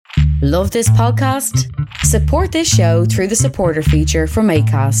Love this podcast? Support this show through the supporter feature from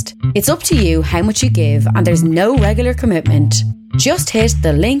Acast. It's up to you how much you give, and there's no regular commitment. Just hit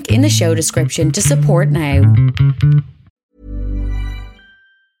the link in the show description to support now.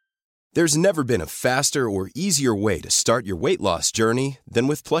 There's never been a faster or easier way to start your weight loss journey than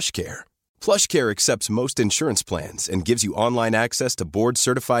with PlushCare. PlushCare accepts most insurance plans and gives you online access to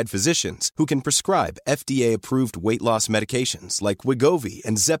board-certified physicians who can prescribe FDA-approved weight loss medications like Wegovy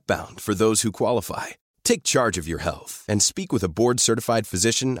and Zepbound for those who qualify. Take charge of your health and speak with a board-certified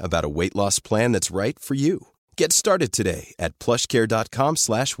physician about a weight loss plan that's right for you. Get started today at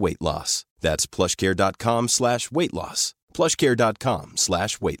plushcare.com/weight-loss. That's plushcare.com/weight-loss.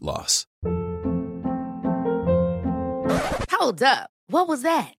 plushcare.com/weight-loss. Hold up. What was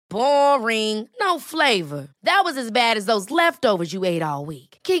that? Boring. No flavor. That was as bad as those leftovers you ate all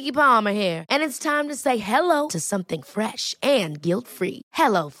week. Keke Palmer here. And it's time to say hello to something fresh and guilt-free.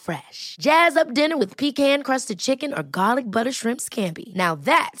 Hello Fresh. Jazz up dinner with pecan-crusted chicken or garlic butter shrimp scampi. Now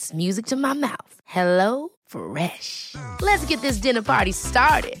that's music to my mouth. Hello Fresh. Let's get this dinner party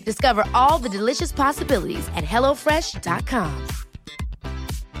started. Discover all the delicious possibilities at HelloFresh.com.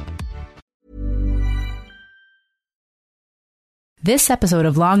 This episode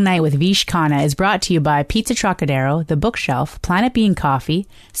of Long Night with Vish Khanna is brought to you by Pizza Trocadero, The Bookshelf, Planet Bean Coffee,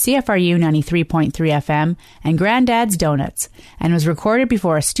 CFRU 93.3 FM, and Granddad's Donuts, and was recorded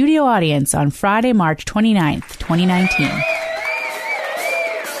before a studio audience on Friday, March 29th, 2019.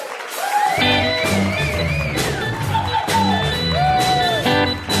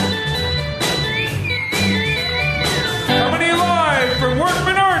 Coming live from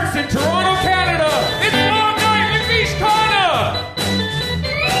Workman Arts in Toronto, Canada, it's Long Night with Vish Khanna!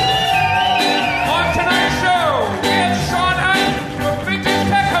 On tonight's show, we have Sean Hatton from Vintage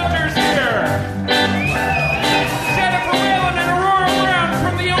Tech Hunters here. Jennifer Whalen and Aurora Brown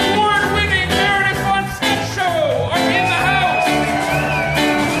from the award-winning Meredith Von Sketch Show are in the house.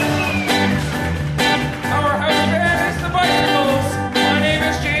 Our house band is the Bicycles. My name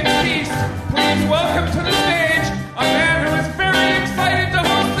is James Peace. Please welcome to the stage a man who is very excited to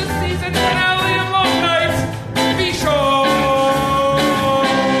host the season finale of Long Night, Vish Khanna.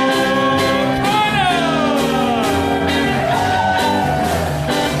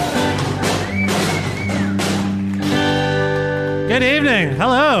 Good evening.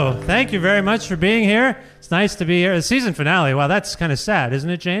 Hello. Thank you very much for being here. It's nice to be here. The season finale. Wow, that's kind of sad, isn't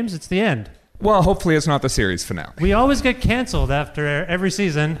it, James? It's the end. Well, hopefully it's not the series finale. We always get canceled after every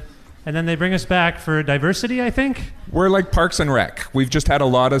season, and then they bring us back for diversity, I think. We're like Parks and Rec. We've just had a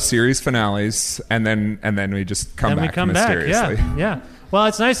lot of series finales, and then we just come back mysteriously. Yeah. Well,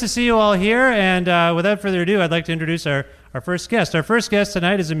 it's nice to see you all here, and without further ado, I'd like to introduce our first guest. Our first guest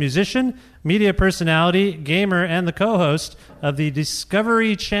tonight is a musician, media personality, gamer, and the co-host of the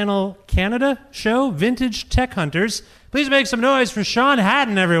Discovery Channel Canada show, Vintage Tech Hunters. Please make some noise for Sean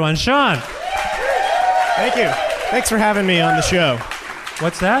Hatton, everyone. Sean. Thank you. Thanks for having me on the show.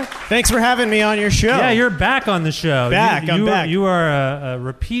 What's that? Thanks for having me on your show. Yeah, you're back on the show. I'm back. You are a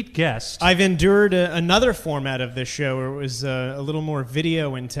repeat guest. I've endured another format of this show where it was a little more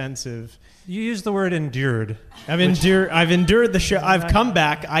video intensive. You used the word endured. I've endured the show. I've come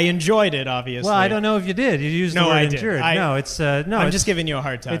back. I enjoyed it, obviously. Well, I don't know if you did. You used the word endured. I'm just giving you a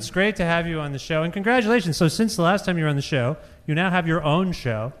hard time. It's great to have you on the show, and congratulations. So since the last time you were on the show, you now have your own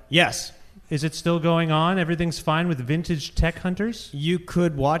show. Yes. Is it still going on? Everything's fine with Vintage Tech Hunters? You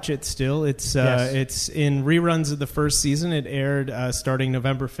could watch it still. It's in reruns of the first season. It aired starting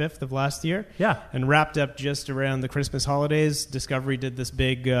November 5th of last year. Yeah. And wrapped up just around the Christmas holidays. Discovery did this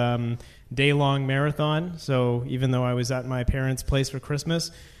big day-long marathon. So even though I was at my parents' place for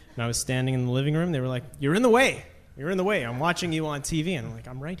Christmas and I was standing in the living room, they were like, "You're in the way. You're in the way. I'm watching you on TV." And I'm like,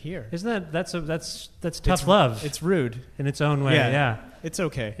 "I'm right here." Isn't that's tough love? It's rude in its own way. Yeah. It's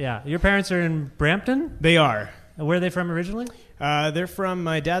okay. Yeah. Your parents are in Brampton? They are. Where are they from originally? They're from,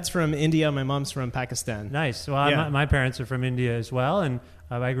 my dad's from India, my mom's from Pakistan. Nice. Well, my parents are from India as well, and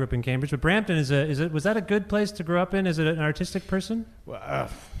I grew up in Cambridge. But Brampton was that a good place to grow up in? Is it an artistic person?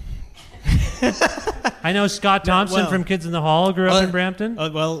 I know Scott Thompson from Kids in the Hall grew up in Brampton.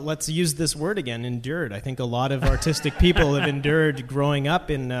 Well, let's use this word again, endured. I think a lot of artistic people have endured growing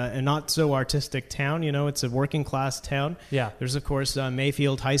up in a not-so-artistic town. You know, it's a working-class town. Yeah. There's, of course,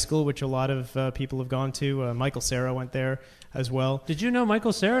 Mayfield High School, which a lot of people have gone to. Michael Cera went there as well. Did you know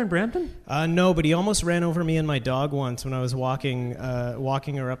Michael Cera in Brampton? No, but he almost ran over me and my dog once when I was walking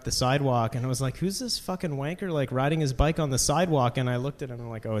her up the sidewalk, and I was like, "Who's this fucking wanker like riding his bike on the sidewalk?" And I looked at him and I'm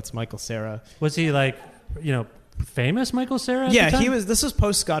like, "Oh, it's Michael Cera." Was he like, famous Michael Cera? Yeah, he was. This was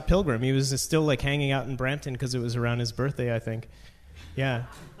post Scott Pilgrim. He was still like hanging out in Brampton because it was around his birthday, I think. Yeah.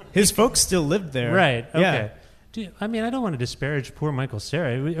 His folks still lived there. Right. Okay. Yeah. I don't want to disparage poor Michael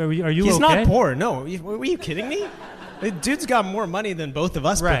Cera. Are you He's okay? not poor. No. Were you kidding me? The dude's got more money than both of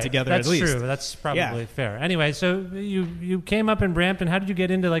us put together, That's at least. That's true. That's probably fair. Anyway, so you came up in Brampton. How did you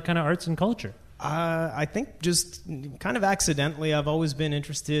get into like kind of arts and culture? I think just kind of accidentally. I've always been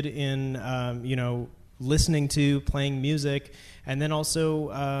interested in, listening to, playing music. And then also,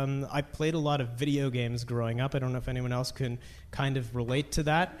 I played a lot of video games growing up. I don't know if anyone else can kind of relate to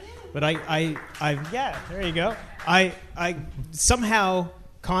that. But there you go. I somehow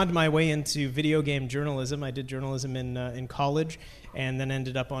conned my way into video game journalism. I did journalism in college, and then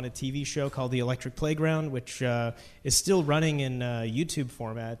ended up on a TV show called The Electric Playground, which is still running in YouTube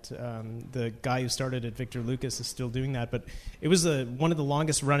format. The guy who started it, Victor Lucas, is still doing that. But it was one of the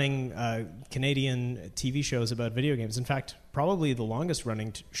longest running Canadian TV shows about video games. In fact, probably the longest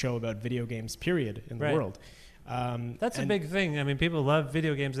running show about video games, period, in the world. That's a big thing. I mean, people love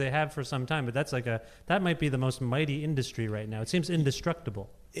video games. They have for some time, but that might be the most mighty industry right now. It seems indestructible.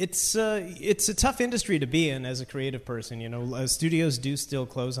 It's a tough industry to be in as a creative person. Studios do still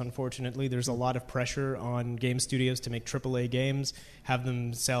close, unfortunately. There's a lot of pressure on game studios to make AAA games, have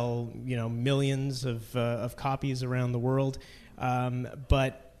them sell millions of copies around the world.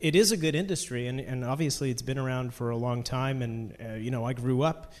 But it is a good industry, and obviously it's been around for a long time. And I grew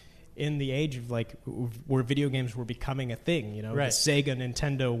up in the age of where video games were becoming a thing, the Sega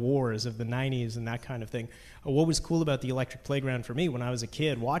Nintendo wars of the 90s and that kind of thing. What was cool about the Electric Playground for me when I was a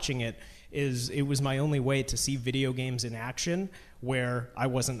kid watching it is it was my only way to see video games in action where I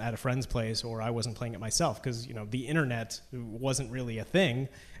wasn't at a friend's place or I wasn't playing it myself, because the internet wasn't really a thing,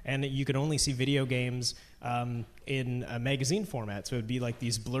 and you could only see video games in a magazine format. So it would be like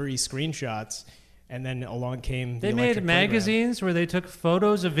these blurry screenshots. And then along came They made magazines where they took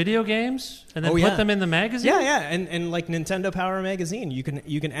photos of video games and then put them in the magazine? Yeah. And like Nintendo Power magazine, you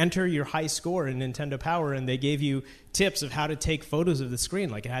can enter your high score in Nintendo Power, and they gave you tips of how to take photos of the screen.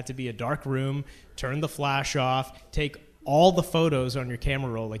 Like it had to be a dark room, turn the flash off, take all the photos on your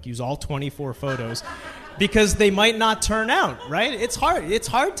camera roll, like use all 24 photos. Because they might not turn out, right? It's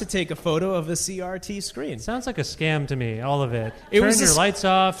hard to take a photo of a CRT screen. It sounds like a scam to me, all of it. Turn your lights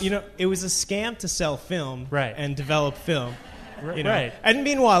off. It was a scam to sell film and develop film. Right. And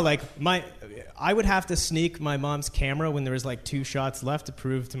meanwhile, I would have to sneak my mom's camera when there was 2 shots left to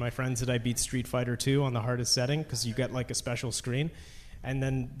prove to my friends that I beat Street Fighter 2 on the hardest setting, because you get a special screen. And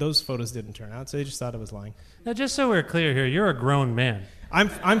then those photos didn't turn out, so they just thought I was lying. Now, just so we're clear here, you're a grown man.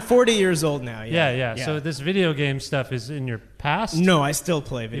 I'm 40 years old now. Yeah. So this video game stuff is in your past? No, I still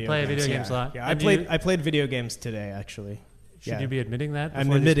play video games. You play video games a lot? Yeah, I played video games today, actually. Should you be admitting that? I'm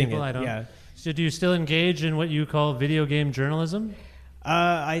admitting these people? it, yeah. So do you still engage in what you call video game journalism?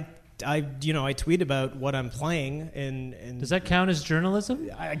 I tweet about what I'm playing, and does that count as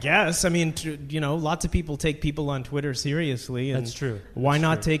journalism? I guess. I mean, lots of people take people on Twitter seriously. And that's true. Why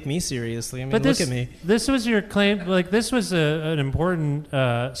not take me seriously? I mean, look at me. This was your claim. This was an important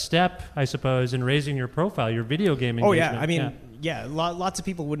step, I suppose, in raising your profile, your video game engagement. Oh yeah, I mean. Yeah, lots of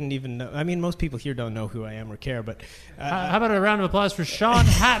people wouldn't even know. I mean, most people here don't know who I am or care, but... how about a round of applause for Sean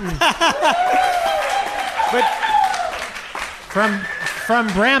Hatton? From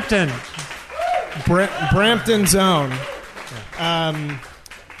Brampton. Brampton Zone.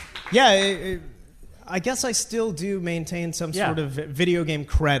 I guess I still do maintain some sort of video game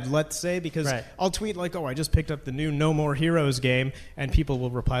cred, let's say, because I'll tweet I just picked up the new No More Heroes game, and people will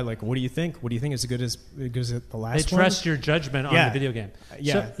reply what do you think? What do you think is as good as the last one? They trust your judgment on the video game.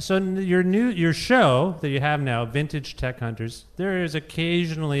 Yeah. So your show that you have now, Vintage Tech Hunters, there is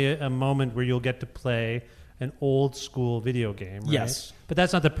occasionally a moment where you'll get to play an old school video game, right? Yes. But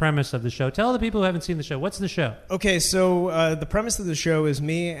that's not the premise of the show. Tell the people who haven't seen the show. What's the show? Okay, so the premise of the show is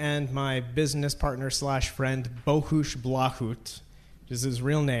me and my business partner / friend, Bohush Blahut, which is his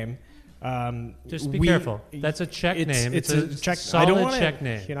real name. Just be careful. That's a Czech name. It's a Czech, solid Czech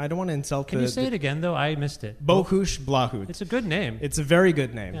name. I don't want to insult Can you say it again, though? I missed it. Bohush Blahut. It's a good name. It's a very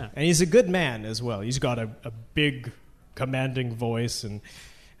good name. Yeah. And he's a good man as well. He's got a big, commanding voice, and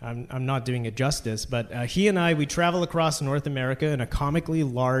I'm not doing it justice, but he and I, we travel across North America in a comically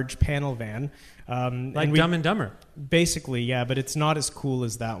large panel van. Like Dumb and Dumber. Basically, yeah, but it's not as cool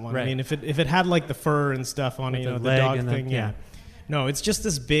as that one. Right. I mean, if it had the fur and stuff on it, the dog thing, yeah. No, it's just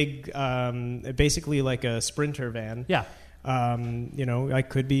this big, basically like a Sprinter van. Yeah. I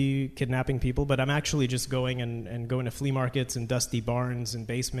could be kidnapping people, but I'm actually just going and going to flea markets and dusty barns and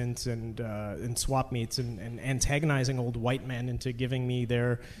basements and swap meets and antagonizing old white men into giving me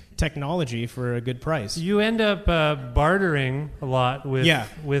their technology for a good price. You end up bartering a lot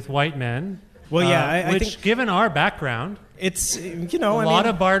with white men. Well, yeah, I which, think, given our background, It's, a lot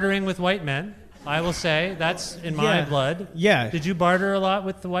of bartering with white men. I will say that's in my blood. Yeah. Did you barter a lot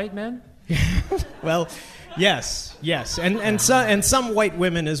with the white men? Well, yes, and some white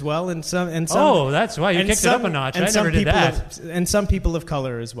women as well, and some. Oh, that's why you kicked it up a notch. I never did that. And some people of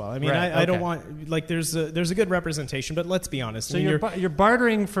color as well. I mean, right, I don't want there's a good representation, but let's be honest. So you're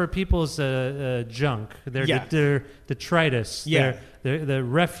bartering for people's junk, their detritus, the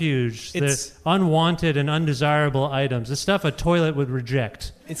refuge, the unwanted and undesirable items, the stuff a toilet would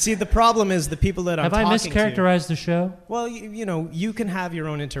reject. See, the problem is the people that I'm talking to. Have I mischaracterized the show? Well, you can have your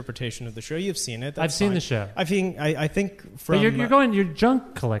own interpretation of the show. You've seen it. I've seen the show. I think from... But you're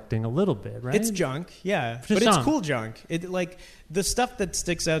junk collecting a little bit, right? It's junk, yeah. But it's cool junk. The stuff that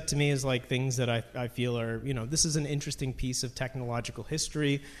sticks out to me is like things that I feel are, this is an interesting piece of technological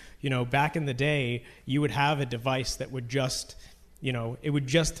history. Back in the day, you would have a device that would just... it would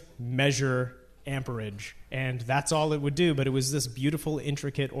just measure amperage, and that's all it would do. But it was this beautiful,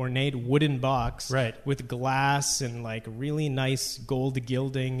 intricate, ornate wooden box with glass and like really nice gold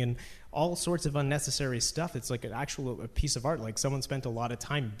gilding and all sorts of unnecessary stuff. It's like a piece of art. Like someone spent a lot of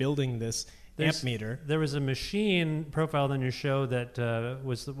time building this amp meter. There was a machine profiled on your show that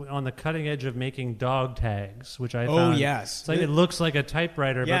was on the cutting edge of making dog tags, which I found. Oh, yes. It looks like a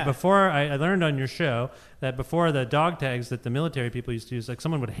typewriter. Yeah. But before, I learned on your show that before the dog tags that the military people used to use, like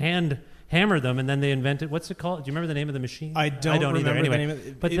someone would hammer them, and then they invented, what's it called? Do you remember the name of the machine? I don't remember either. Anyway, the name of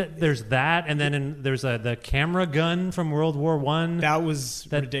it. But there's that, and then there's the camera gun from World War I. That was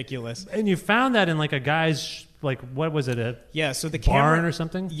ridiculous. And you found that in like a guy's... what was it? So the barn or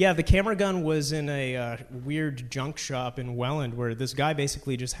something? Yeah, the camera gun was in a weird junk shop in Welland where this guy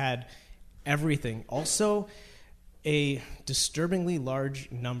basically just had everything. Also, a disturbingly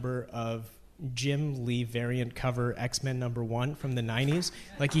large number of Jim Lee variant cover X-Men #1 from the 90s.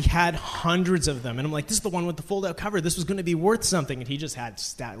 Like, he had hundreds of them. And I'm like, this is the one with the fold-out cover. This was going to be worth something. And he just had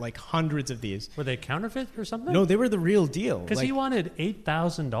hundreds of these. Were they counterfeit or something? No, they were the real deal. Because he wanted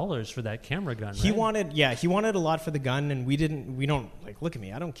 $8,000 for that camera gun, right? He wanted a lot for the gun, and we don't, look at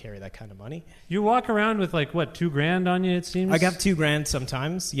me. I don't carry that kind of money. You walk around with, $2,000 on you, it seems? I got $2,000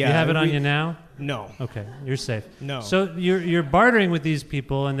 sometimes, yeah. You have it on you now? No. Okay, you're safe. No. So you're bartering with these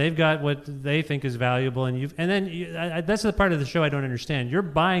people, and they've got what they think is valuable, and that's the part of the show I don't understand. You're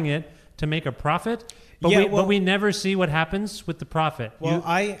buying it to make a profit, but we never see what happens with the profit. Well,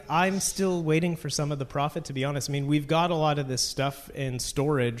 I'm still waiting for some of the profit, to be honest. I mean, we've got a lot of this stuff in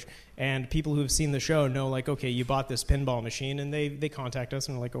storage, and people who have seen the show know, okay, you bought this pinball machine, and they contact us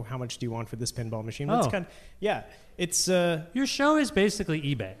and are like, oh, how much do you want for this pinball machine? But it's it's your show is basically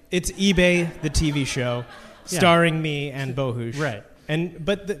eBay. It's eBay, the TV show, starring me and Bohush. Right. And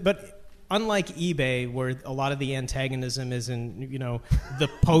but unlike eBay, where a lot of the antagonism is in the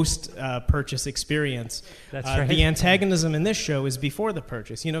post purchase experience, that's right. The antagonism in this show is before the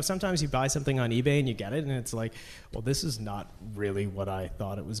purchase. Sometimes you buy something on eBay and you get it, and it's like, well, this is not really what I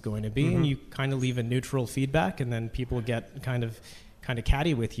thought it was going to be, and you kind of leave a neutral feedback, and then people get kind of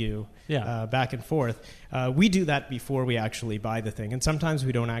catty with you back and forth. We do that before we actually buy the thing, and sometimes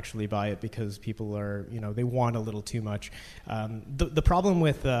we don't actually buy it because people are, they want a little too much. The problem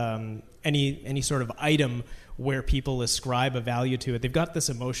with any sort of item where people ascribe a value to it, they've got this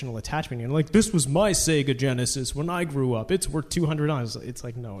emotional attachment. You're like, this was my Sega Genesis when I grew up. It's worth $200. It's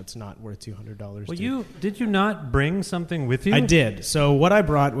like, no, it's not worth $200. Well, did you not bring something with you? I did. So what I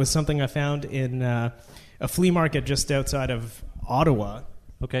brought was something I found in a flea market just outside of Ottawa.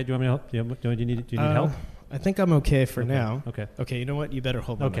 Okay, do you want me to help? Do you need help? I think I'm okay for now. Okay. Okay, you know what? You better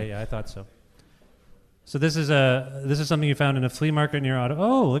hold my mic. Yeah, I thought so. So this is something you found in a flea market near Ottawa.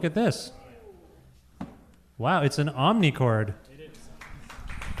 Oh, look at this. Wow, it's an Omnicord.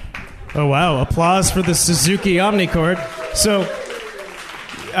 Oh, wow. Applause for the Suzuki Omnicord. So,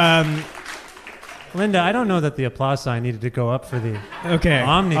 Linda, I don't know that the applause sign needed to go up for the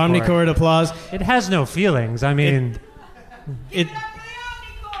Omnicord. Omnicord applause. It has no feelings. I mean... It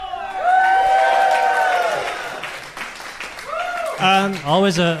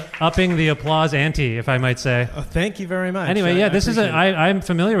always upping the applause ante, if I might say. Oh, thank you very much. Anyway, I'm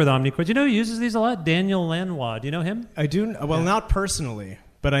familiar with Omnicord. You know who uses these a lot? Daniel Lanois. Do you know him? I do. Well, not personally,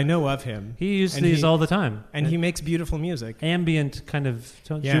 but I know of him. He uses these all the time. And he makes beautiful music. Ambient kind of...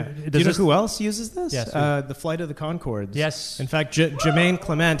 Yeah. Do you know who else uses this? Yes. The Flight of the Conchords. Yes. In fact, Jermaine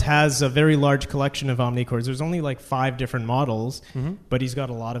Clement has a very large collection of Omnicords. There's only 5 different models, but he's got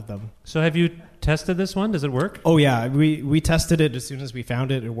a lot of them. So have you tested this one? Does it work? Oh, yeah. We tested it as soon as we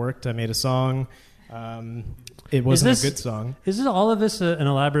found it. It worked. I made a song. It wasn't a good song. Is all of this an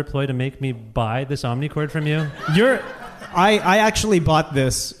elaborate ploy to make me buy this Omnicord from you? I actually bought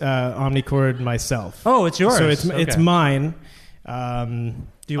this Omnicord myself. Oh, it's yours. So it's mine.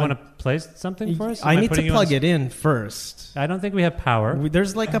 Do you want to play something for us? I need to plug it in first. I don't think we have power.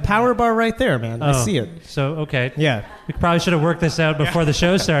 There's like a power bar right there, man. I see it. So, okay. Yeah. We probably should have worked this out before the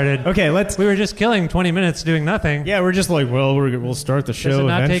show started. Okay, We were just killing 20 minutes doing nothing. Yeah, we're just like, well, we'll start the show Does it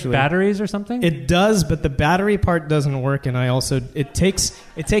not eventually. take batteries or something? It does, but the battery part doesn't work, and it takes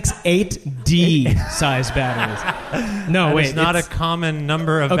 8 D-size batteries. No, wait. It's not a common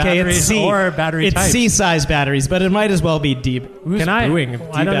number of okay, batteries or battery types. It's C-size batteries, but it might as well be D. Who's booing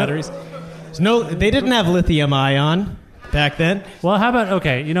D batteries? No, they didn't have lithium-ion back then. Well, how about,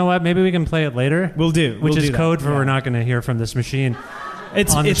 okay, you know what? Maybe we can play it later. We'll do. Which is do code for we're not going to hear from this machine.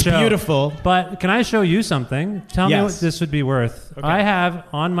 It's show. Beautiful. But can I show you something? Tell me what this would be worth. Okay. I have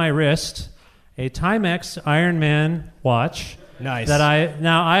on my wrist a Timex Ironman watch. Nice. That I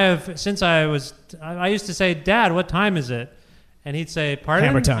used to say, Dad, what time is it? And he'd say, pardon?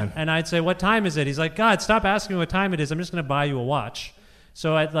 Hammer time. And I'd say, what time is it? He's like, God, stop asking me what time it is. I'm just going to buy you a watch.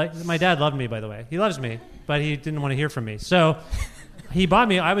 So my dad loved me, by the way. He loves me, but he didn't want to hear from me. So he bought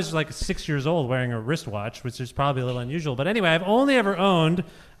me, I was like 6 years old wearing a wristwatch, which is probably a little unusual. But anyway, I've only ever owned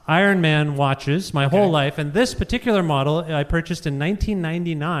Ironman watches my whole life. And this particular model I purchased in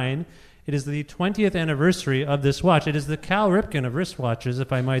 1999. It is the 20th anniversary of this watch. It is the Cal Ripken of wristwatches,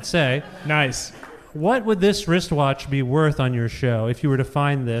 if I might say. Nice. What would this wristwatch be worth on your show if you were to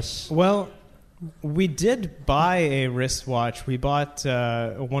find this? Well, we did buy a wristwatch. We bought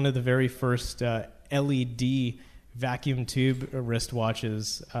one of the very first LED vacuum tube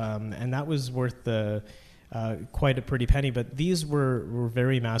wristwatches, and that was worth quite a pretty penny. But these were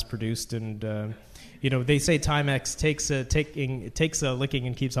very mass produced, and they say Timex takes a licking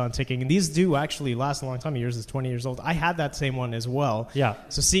and keeps on ticking, and these do actually last a long time. Yours is 20 years old. I had that same one as well. Yeah.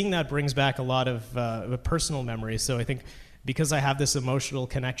 So seeing that brings back a lot of personal memories. So I think, because I have this emotional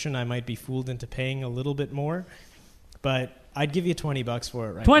connection, I might be fooled into paying a little bit more, but I'd give you $20 for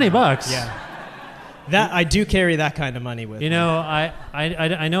it right now. $20? Yeah. That I do carry that kind of money with me.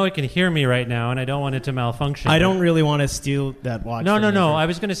 I know it can hear me right now, and I don't want it to malfunction. I don't really want to steal that watch. No. I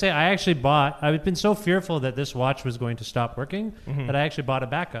was going to say, I've been so fearful that this watch was going to stop working that I actually bought a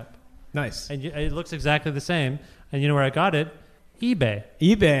backup. Nice. And it looks exactly the same. And you know where I got it? eBay.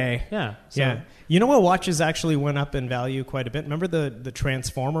 Yeah. So. You know what watches actually went up in value quite a bit? Remember the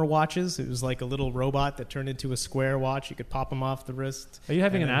Transformer watches? It was like a little robot that turned into a square watch. You could pop them off the wrist. Are you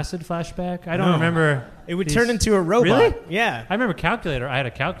having an acid flashback? I don't remember. It would turn into a robot. Really? Yeah. I remember calculator. I had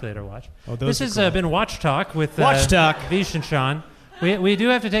a calculator watch. Oh, this has been Watch Talk with Watch Talk. Vish and Sean. We do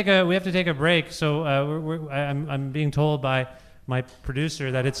have to take a break. So I'm being told by my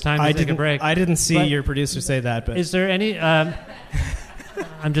producer that it's time to take a break. I didn't see your producer say that. But is there any?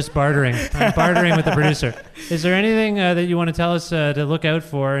 I'm just bartering. I'm bartering with the producer. Is there anything that you want to tell us to look out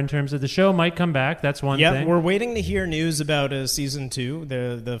for in terms of the show might come back? That's one thing. Yeah, we're waiting to hear news about season 2.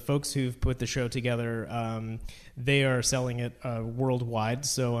 The folks who've put the show together, they are selling it worldwide.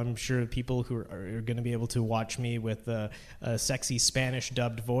 So I'm sure people who are going to be able to watch me with a sexy Spanish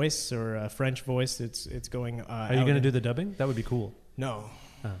dubbed voice or a French voice. It's going. Are you going to do the dubbing? That would be cool. No,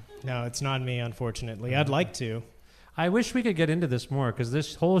 it's not me. Unfortunately, I'd like to. I wish we could get into this more, because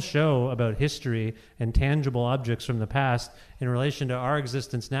this whole show about history and tangible objects from the past in relation to our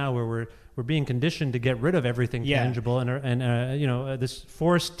existence now, where we're being conditioned to get rid of everything tangible and this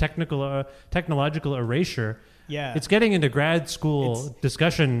forced technological erasure. Yeah, it's getting into grad school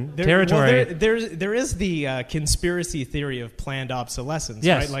discussion territory. Well, there is the conspiracy theory of planned obsolescence,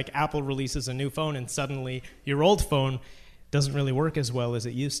 yes. Right? Like Apple releases a new phone and suddenly your old phone doesn't really work as well as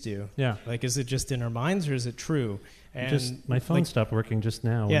it used to. Yeah. Like, is it just in our minds or is it true? And my phone stopped working just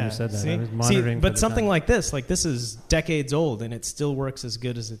now when you said that. See? I was monitoring. But something like this is decades old and it still works as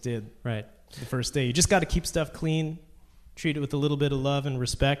good as it did right the first day. You just got to keep stuff clean, treat it with a little bit of love and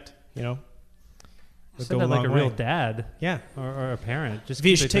respect, You said that like a real dad. Yeah. Or a parent. Just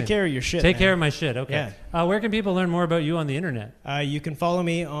Vish, take care of your shit. Take care of my shit. Okay. Yeah. Where can people learn more about you on the internet? You can follow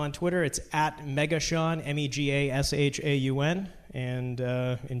me on Twitter. It's @Megashaun, MEGASHAUN, and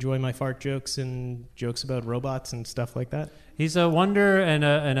enjoy my fart jokes and jokes about robots and stuff like that. He's a wonder and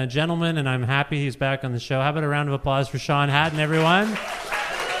a gentleman, and I'm happy he's back on the show. How about a round of applause for Sean Hatton, everyone?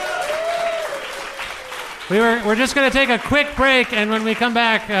 We're just going to take a quick break, and when we come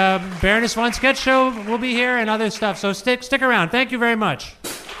back, Baroness Von Sketch Show will be here and other stuff. So stick around. Thank you very much.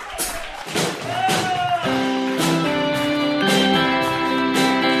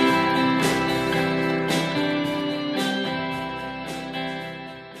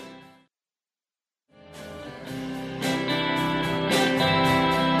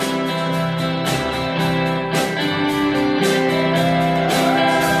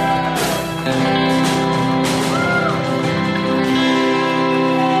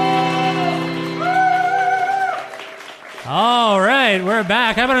 right, we're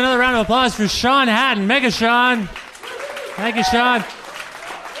back. How about another round of applause for Sean Hatton? Mega Sean. Thank you, Sean.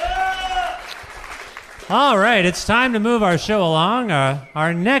 All right, it's time to move our show along.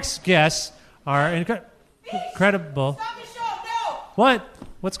 Our next guests are incredible. Stop the show, no! What?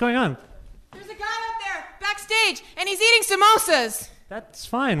 What's going on? There's a guy up there, backstage, and he's eating samosas. That's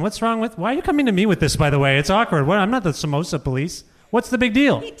fine. What's wrong with... Why are you coming to me with this, by the way? It's awkward. I'm not the samosa police. What's the big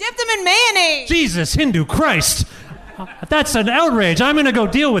deal? He dipped them in mayonnaise. Jesus, Hindu Christ. That's an outrage. I'm going to go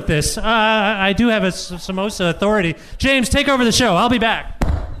deal with this. I do have a samosa authority. James, take over the show. I'll be back.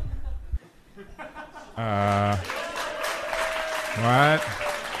 What?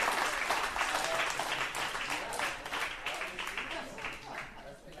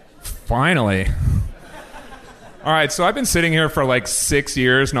 Finally. All right, so I've been sitting here for like 6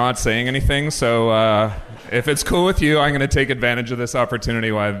 years not saying anything, so if it's cool with you, I'm going to take advantage of this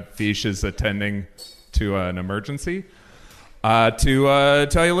opportunity while Vish is attending to an emergency to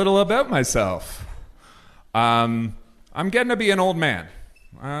tell you a little about myself. I'm getting to be an old man.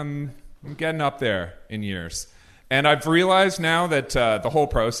 I'm getting up there in years. And I've realized now that the whole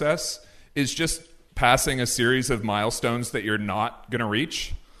process is just passing a series of milestones that you're not going to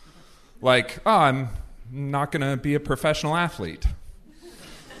reach. Like, I'm not going to be a professional athlete.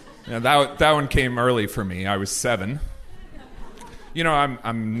 That one came early for me. I was 7.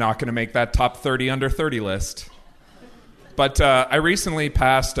 I'm not going to make that top 30 under 30 list. But I recently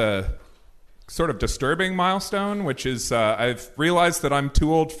passed a sort of disturbing milestone, which is I've realized that I'm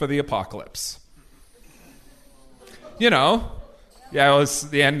too old for the apocalypse. As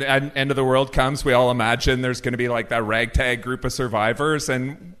the end of the world comes, we all imagine there's going to be like that ragtag group of survivors,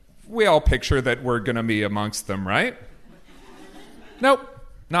 and we all picture that we're going to be amongst them, right? Nope,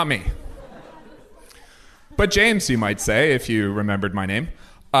 not me. But James, you might say, if you remembered my name.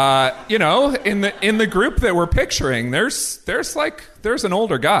 In the group that we're picturing, there's an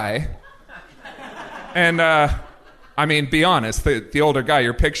older guy. And be honest, the older guy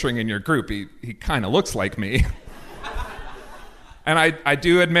you're picturing in your group, he kind of looks like me. And I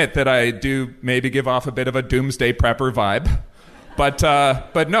do admit that I do maybe give off a bit of a doomsday prepper vibe.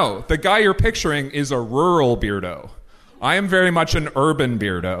 But no, the guy you're picturing is a rural beardo. I am very much an urban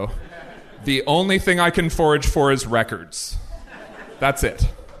beardo. The only thing I can forage for is records. That's it.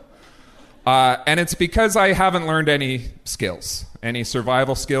 And it's because I haven't learned any skills, any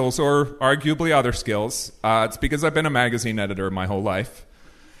survival skills or arguably other skills. It's because I've been a magazine editor my whole life.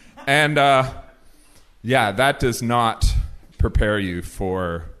 And that does not prepare you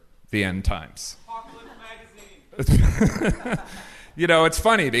for the end times. It's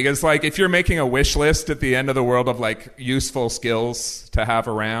funny because if you're making a wish list at the end of the world of useful skills to have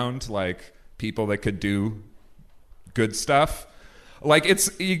around, like people that could do good stuff,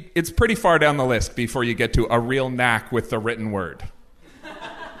 it's pretty far down the list before you get to a real knack with the written word.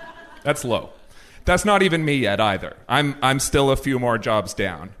 That's low. That's not even me yet either. I'm still a few more jobs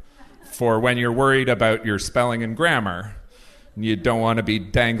down for when you're worried about your spelling and grammar. You don't want to be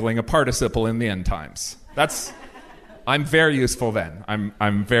dangling a participle in the end times. I'm very useful then.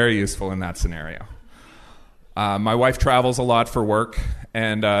 I'm very useful in that scenario. My wife travels a lot for work,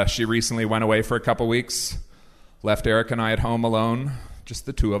 and she recently went away for a couple weeks, left Eric and I at home alone, just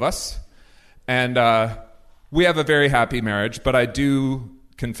the two of us. And we have a very happy marriage, but I do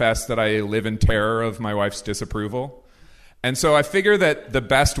confess that I live in terror of my wife's disapproval. And so I figure that the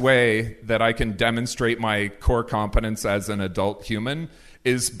best way that I can demonstrate my core competence as an adult human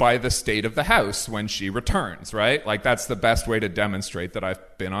is by the state of the house when she returns, right? That's the best way to demonstrate that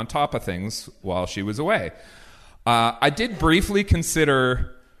I've been on top of things while she was away. I did briefly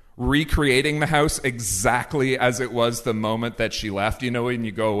consider recreating the house exactly as it was the moment that she left. When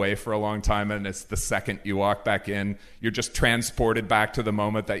you go away for a long time and it's the second you walk back in, you're just transported back to the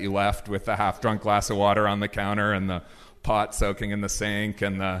moment that you left with the half-drunk glass of water on the counter and the pot soaking in the sink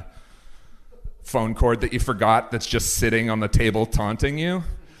and the phone cord that you forgot that's just sitting on the table taunting you.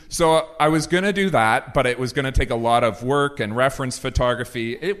 So I was going to do that, but it was going to take a lot of work and reference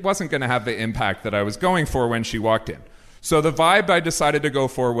photography. It wasn't going to have the impact that I was going for when she walked in. So the vibe I decided to go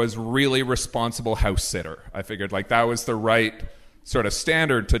for was really responsible house sitter. I figured that was the right sort of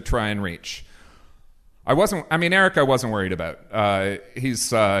standard to try and reach. Eric I wasn't worried about. He's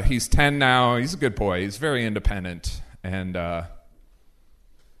 10 now. He's a good boy. He's very independent. And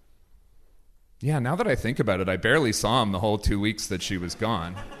now that I think about it, I barely saw him the whole 2 weeks that she was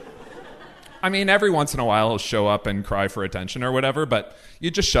gone. Every once in a while he'll show up and cry for attention or whatever, but you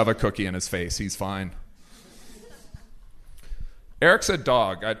just shove a cookie in his face. He's fine. Eric's a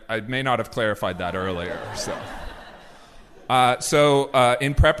dog. I may not have clarified that earlier. So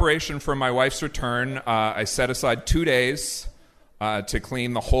in preparation for my wife's return, I set aside 2 days to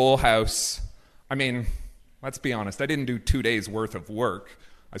clean the whole house. I mean, let's be honest, I didn't do 2 days worth of work.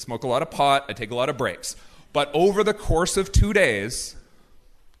 I smoke a lot of pot, I take a lot of breaks. But over the course of 2 days,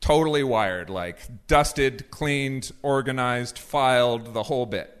 totally wired, like dusted, cleaned, organized, filed, the whole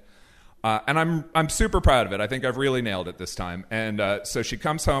bit. And I'm super proud of it. I think I've really nailed it this time. And so she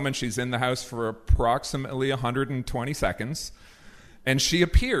comes home and she's in the house for approximately 120 seconds. And she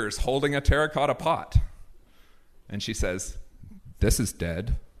appears holding a terracotta pot. And she says, "This is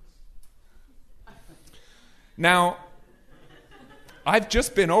dead." Now, I've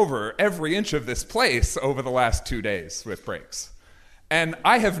just been over every inch of this place over the last 2 days with breaks. And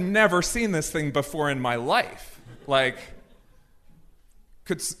I have never seen this thing before in my life. Like,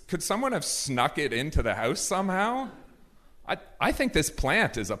 could someone have snuck it into the house somehow? I think this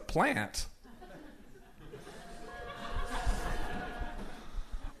plant is a plant.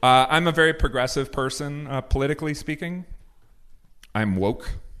 I'm a very progressive person, politically speaking. I'm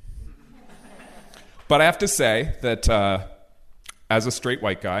woke. But I have to say that as a straight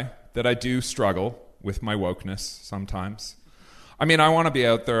white guy, that I do struggle with my wokeness sometimes. I mean, I want to be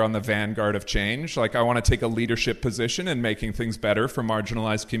out there on the vanguard of change. Like, I want to take a leadership position in making things better for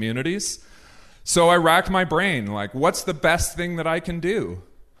marginalized communities. So I racked my brain, like, what's the best thing that I can do?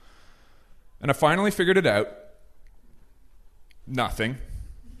 And I finally figured it out. Nothing.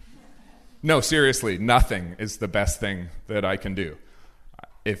 No, seriously, nothing is the best thing that I can do.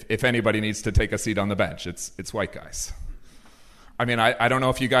 If anybody needs to take a seat on the bench, it's white guys. I mean, I don't know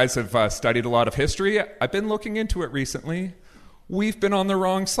if you guys have studied a lot of history. I've been looking into it recently. We've been on the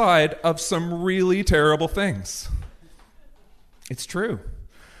wrong side of some really terrible things. It's true.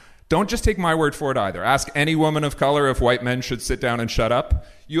 Don't just take my word for it either. Ask any woman of color if white men should sit down and shut up.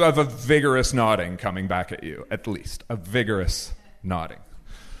 You have a vigorous nodding coming back at you, at least. A vigorous nodding.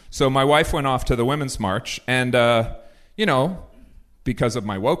 So my wife went off to the Women's March, and, because of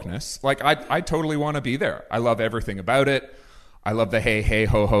my wokeness, like, I totally want to be there. I love everything about it. I love the hey, hey,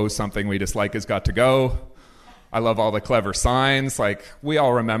 ho, ho, something we dislike has got to go. I love all the clever signs. Like, we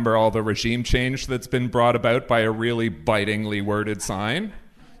all remember all the regime change that's been brought about by a really bitingly worded sign.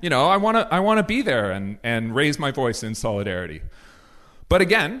 You know, I want to be there and raise my voice in solidarity. But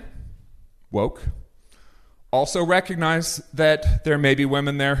again, woke. Also recognize that there may be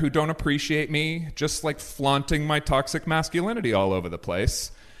women there who don't appreciate me just like flaunting my toxic masculinity all over the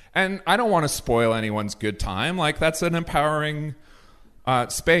place. And I don't want to spoil anyone's good time. Like, that's an empowering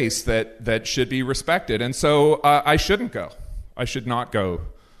space that should be respected. And so I shouldn't go. I should not go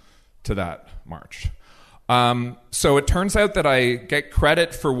to that march. So it turns out that I get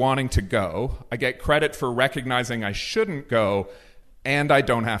credit for wanting to go. I get credit for recognizing I shouldn't go, and I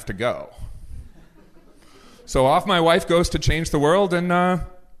don't have to go. So off my wife goes to change the world, and I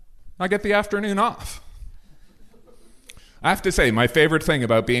get the afternoon off. I have to say, my favorite thing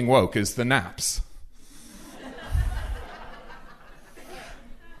about being woke is the naps.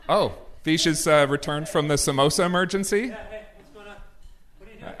 Oh, Vish has returned from the samosa emergency. Yeah, hey, what's going on? What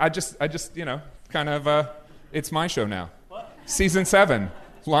are you doing? I just, kind of, it's my show now. What? Season 7,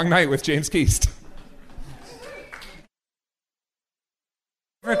 Long Night with James Keast.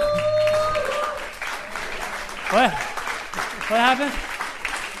 What? What happened?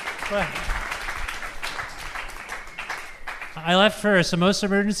 What? I left for a samosa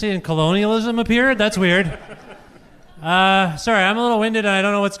emergency and colonialism appeared? That's weird. Sorry, I'm a little winded and I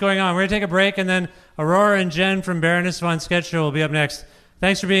don't know what's going on. We're going to take a break, and then Aurora and Jen from Baroness von Sketch Show will be up next.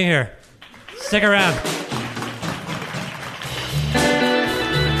 Thanks for being here. Stick around.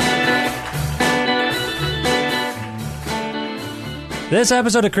 This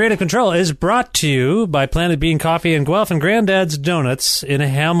episode of Creative Control is brought to you by Planet Bean Coffee and Guelph and Granddad's Donuts in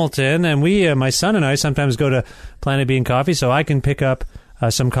Hamilton. And we, my son and I, sometimes go to Planet Bean Coffee so I can pick up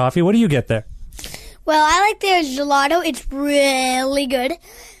some coffee. What do you get there? Well, I like their gelato. It's really good.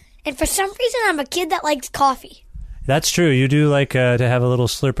 And for some reason, I'm a kid that likes coffee. That's true. You do like to have a little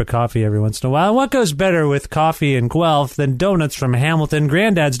slurp of coffee every once in a while. And what goes better with coffee in Guelph than donuts from Hamilton?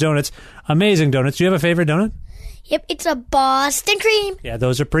 Granddad's Donuts. Amazing donuts. Do you have a favorite donut? Yep, it's a Boston cream. Yeah,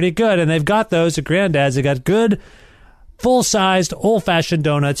 those are pretty good. And they've got those at Granddad's. They got good, full-sized, old-fashioned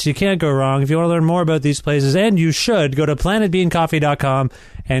donuts. You can't go wrong. If you want to learn more about these places, and you should, go to planetbeancoffee.com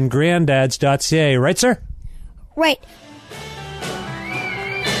and granddads.ca. Right, sir? Right.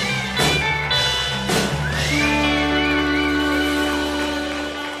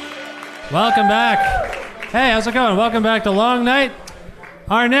 Welcome back. Hey, how's it going? Welcome back to Long Night.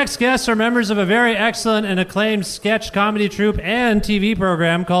 Our next guests are members of a very excellent and acclaimed sketch comedy troupe and TV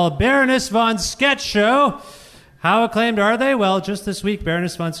program called Baroness von Sketch Show. How acclaimed are they? Well, just this week,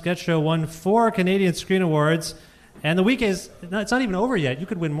 Baroness von Sketch Show won 4 Canadian Screen Awards And the week it's not even over yet. You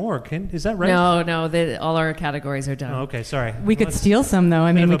could win more. Is that right? No, all our categories are done. Oh, okay, sorry. We could steal some, though.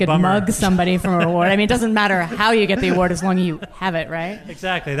 I mean, we could mug somebody from a reward. I mean, it doesn't matter how you get the award as long as you have it, right?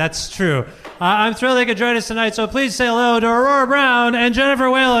 Exactly, that's true. I'm thrilled they could join us tonight, so please say hello to Aurora Brown and Jennifer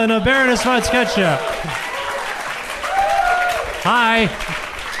Whalen of Baroness von Sketch Show. Hi.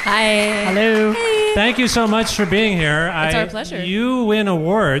 Hi. Hello. Hey. Thank you so much for being here. It's our pleasure. You win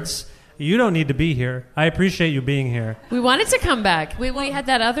awards. You don't need to be here. I appreciate you being here. We wanted to come back. We had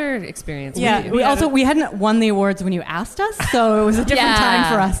that other experience. Yeah, we hadn't won the awards when you asked us, so it was a different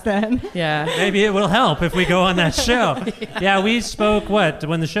time for us then. Yeah. Maybe it will help if we go on that show. Yeah, we spoke,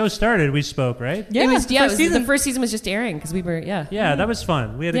 when the show started, we spoke, right? Yeah, the first season was just airing because we were, Yeah, that was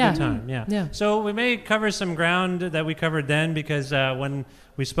fun. We had a good time, yeah. So we may cover some ground that we covered then because when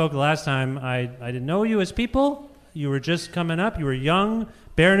we spoke the last time, I didn't know you as people. You were just coming up. You were young.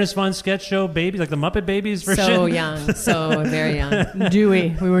 Baroness von Sketch Show baby, like the Muppet Babies version. So young, so very young.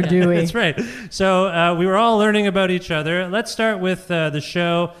 Dewy. We were dewy. That's right. So we were all learning about each other. Let's start with the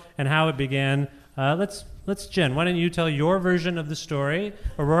show and how it began. Let's Jen, why don't you tell your version of the story?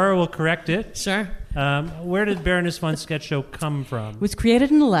 Aurora will correct it. Sure. Where did Baroness von Sketch Show come from? It was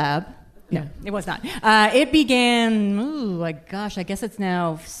created in a lab. No, it was not. It began, I guess it's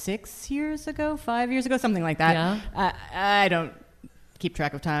now 5 years ago, something like that. Yeah. I don't keep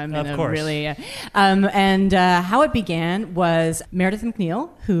track of time. Of course. Really. And how it began was Meredith McNeil,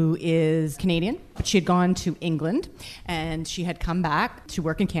 who is Canadian, but she had gone to England, and she had come back to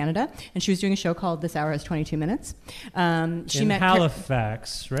work in Canada, and she was doing a show called This Hour Has 22 Minutes. She met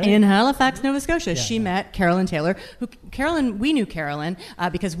Halifax, right? In Halifax, Nova Scotia. She met Carolyn Taylor, we knew Carolyn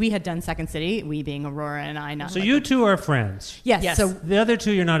because we had done Second City, we being Aurora and I. So you two are friends? Yes. So the other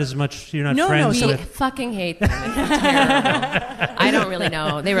two you're not friends with? We fucking hate them. It's terrible. I don't really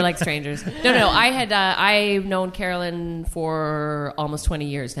know. They were like strangers. No. I've known Carolyn for almost 20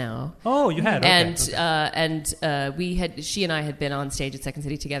 years now. Oh, you had. Okay. She and I had been on stage at Second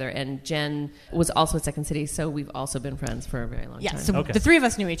City together, and Jen was also at Second City, so we've also been friends for a very long time. So the three of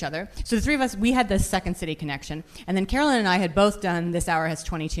us knew each other. So the three of us, we had this Second City connection, and then Carolyn and I had both done This Hour Has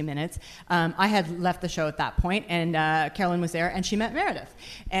 22 Minutes. I had left the show at that point, and Carolyn was there, and she met Meredith.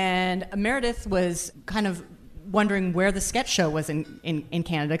 And Meredith was kind of wondering where the sketch show was in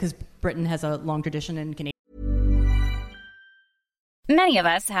Canada, because Britain has a long tradition in Canada. Many of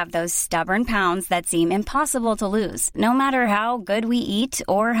us have those stubborn pounds that seem impossible to lose, no matter how good we eat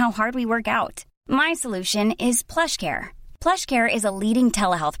or how hard we work out. My solution is PlushCare. PlushCare is a leading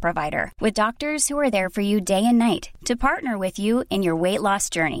telehealth provider with doctors who are there for you day and night to partner with you in your weight loss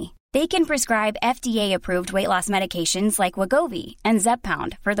journey. They can prescribe FDA-approved weight loss medications like Wegovy and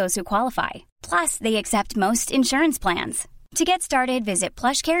Zepbound for those who qualify. Plus, they accept most insurance plans. To get started, visit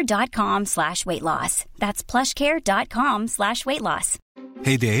plushcare.com/weightloss. That's plushcare.com/weightloss.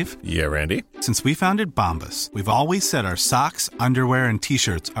 Hey, Dave. Yeah, Randy. Since we founded Bombas, we've always said our socks, underwear, and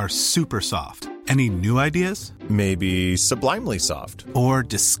T-shirts are super soft. Any new ideas? Maybe sublimely soft. Or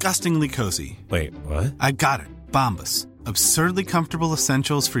disgustingly cozy. Wait, what? I got it. Bombas. Absurdly comfortable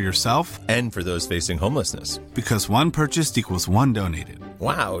essentials for yourself and for those facing homelessness. Because one purchased equals one donated.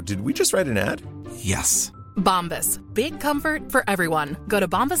 Wow, did we just write an ad? Yes. Bombas. Big comfort for everyone. Go to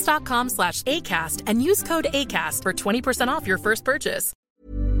bombas.com/ACAST and use code ACAST for 20% off your first purchase.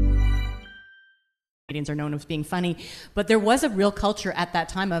 Canadians are known as being funny, but there was a real culture at that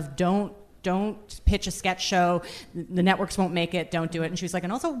time of don't pitch a sketch show. The networks won't make it. Don't do it. And she was like,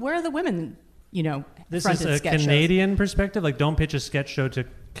 and also, where are the women? This is a Canadian perspective. Like, don't pitch a sketch show to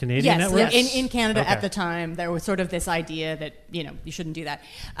Canadian networks? Yes, in Canada at the time, there was sort of this idea that, you shouldn't do that.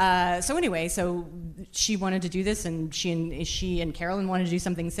 So she wanted to do this, and she and Carolyn wanted to do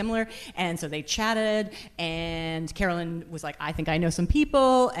something similar, and so they chatted, and Carolyn was like, I think I know some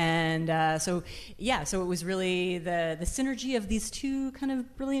people, and so it was really the synergy of these two kind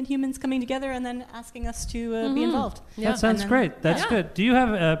of brilliant humans coming together and then asking us to be involved. That sounds great. That's good. Do you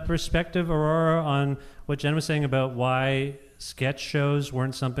have a perspective, Aurora, on what Jen was saying about why sketch shows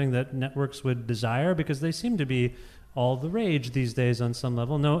weren't something that networks would desire, because they seem to be all the rage these days on some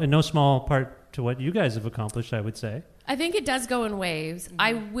level. In no small part to what you guys have accomplished, I would say. I think it does go in waves. Mm-hmm.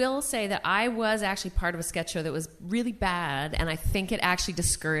 I will say that I was actually part of a sketch show that was really bad, and I think it actually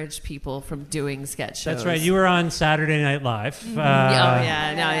discouraged people from doing sketch shows. That's right. You were on Saturday Night Live. Mm-hmm.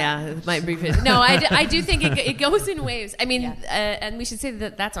 I do think it goes in waves. I mean, and we should say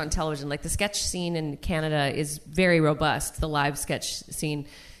that that's on television. Like, the sketch scene in Canada is very robust, the live sketch scene.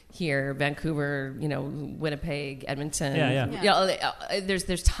 here, Vancouver, Winnipeg, Edmonton.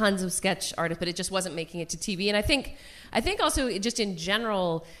 There's tons of sketch artists, but it just wasn't making it to TV. And I think also just in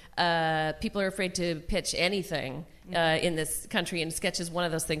general, people are afraid to pitch anything in this country, and sketch is one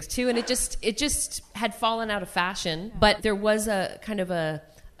of those things too. And it just had fallen out of fashion. But there was a kind of a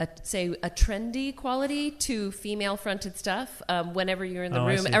trendy quality to female-fronted stuff whenever you're in the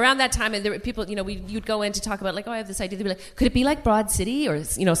room. Around that time, and there were people, you'd go in to talk about, like, I have this idea. They'd be like, could it be like Broad City or,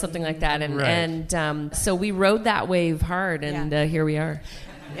 something like that? And so we rode that wave hard, and here we are.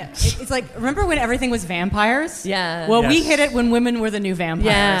 Yeah. It's like, remember when everything was vampires? Yeah. Well, we hit it when women were the new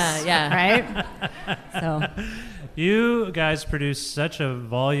vampires. Yeah. Right? So... You guys produce such a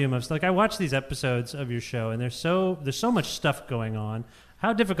volume of... Like, I watch these episodes of your show, and there's so much stuff going on.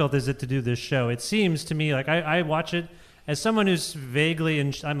 How difficult is it to do this show? It seems to me like I watch it as someone who's vaguely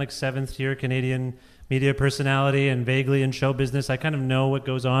in... I'm like 7th tier Canadian media personality and vaguely in show business. I kind of know what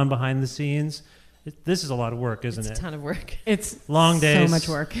goes on behind the scenes. This is a lot of work, isn't it? It's a ton of work. It's long days. So much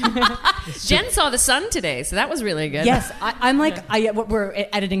work. Jen saw the sun today, so that was really good. Yes, I'm like we're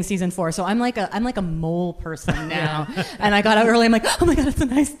editing season 4, so I'm like a mole person now. And I got out early. I'm like, oh my god, it's a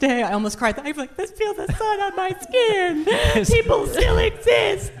nice day. I almost cried. I'm like, this feels the sun on my skin. People still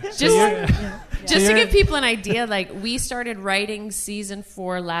exist. Just to give people an idea, like, we started writing season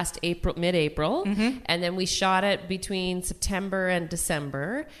 4 mid-April, and then we shot it between September and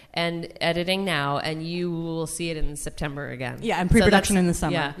December, and editing now, and you will see it in September again. Yeah, and pre-production in the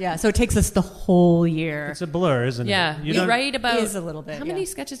summer. Yeah, so it takes us the whole year. It's a blur, isn't it? Yeah, we write about... It is a little bit, How many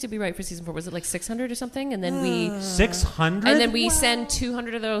sketches did we write for season 4? Was it like 600 or something? And then we... 600? And then we send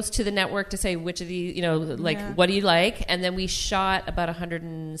 200 of those to the network to say which of the, what do you like? And then we shot about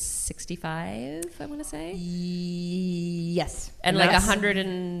 165. I want to say. Yes. And like 100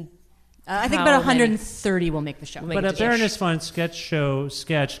 and... I think about 130 will make the show. But a Baroness Von sketch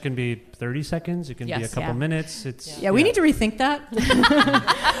can be 30 seconds. It can be a couple minutes. We need to rethink that.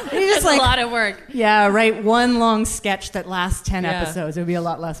 It's a lot of work. Yeah, write one long sketch that lasts 10 episodes. It would be a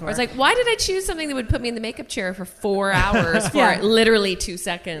lot less work. It's like, why did I choose something that would put me in the makeup chair for 4 hours for literally 2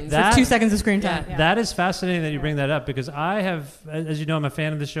 seconds? It's 2 seconds of screen time. Yeah. That is fascinating that you bring that up, because I have, as you know, I'm a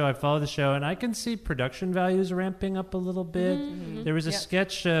fan of the show. I follow the show, and I can see production values ramping up a little bit. Mm-hmm. There was a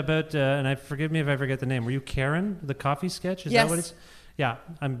sketch about, and forgive me if I forget the name. Were you Karen, the coffee sketch? Is that what it's... Yeah,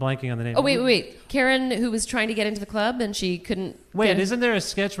 I'm blanking on the name. Oh, wait. Karen, who was trying to get into the club and she couldn't... Wait, isn't there a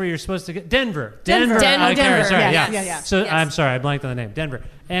sketch where you're supposed to get... Denver. Denver. Karen, sorry, yeah. So I'm sorry, I blanked on the name. Denver.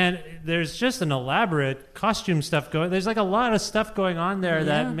 And there's just an elaborate costume stuff going... There's like a lot of stuff going on there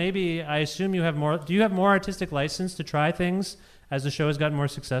that maybe, I assume you have more... Do you have more artistic license to try things as the show has gotten more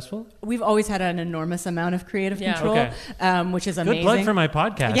successful? We've always had an enormous amount of creative control, which is amazing. Good plug for my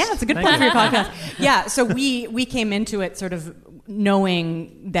podcast. Yeah, it's a good plug for your podcast. Yeah, so we came into it sort of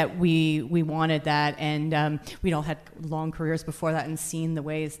knowing that we wanted that, and we'd all had long careers before that and seen the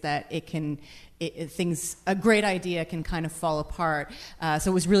ways that a great idea can kind of fall apart.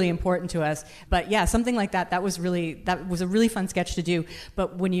 So it was really important to us. But yeah, something like that was a really fun sketch to do.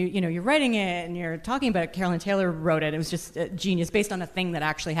 But when you're writing it and you're talking about it, Carolyn Taylor wrote it. It was just genius, based on a thing that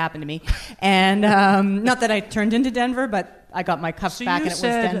actually happened to me. And not that I turned into Denver, but I got my cuffs back and it was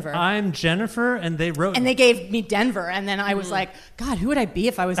Denver. I'm Jennifer, and they wrote... And they gave me Denver, and then I was like, God, who would I be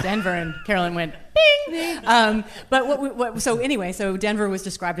if I was Denver? And Carolyn went, bing! So Denver was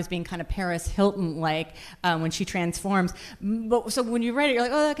described as being kind of Paris Hilton-like when she transforms. But so when you write it, you're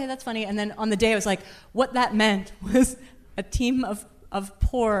like, oh, okay, that's funny. And then on the day, I was like, what that meant was a team of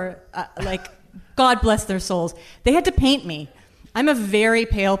poor, God bless their souls. They had to paint me. I'm a very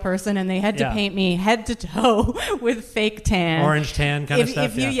pale person, and they had to paint me head to toe with fake tan. Orange tan kind of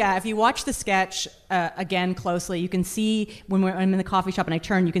stuff. If you watch the sketch again closely, you can see when I'm in the coffee shop and I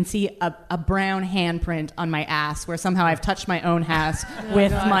turn, you can see a brown handprint on my ass where somehow I've touched my own ass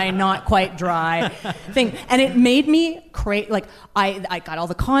with my not quite dry thing. And it made me I got all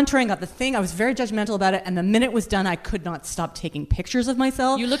the contouring, got the thing. I was very judgmental about it, and the minute it was done, I could not stop taking pictures of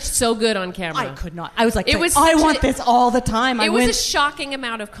myself. You looked so good on camera. I could not. I was like, I want this all the time. It was a shocking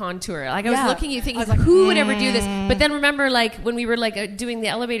amount of contour. Like, I was looking at you thinking, who would ever do this? But then remember, like, when we were doing the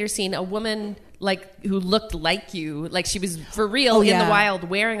elevator scene, a woman who looked like you, like she was for real in the wild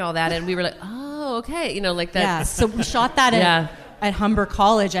wearing all that, and we were like, oh, okay, like that. Yeah, so we shot that at Humber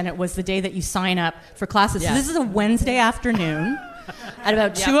College, and it was the day that you sign up for classes. So this is a Wednesday afternoon at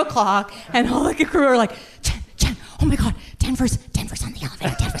about 2 o'clock, and all the crew are like, Jen, oh my God, Denver's on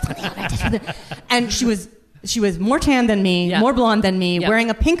the elevator, and she was more tan than me, more blonde than me, wearing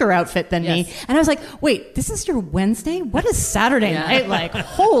a pinker outfit than me. And I was like, wait, this is your Wednesday? What is Saturday night like?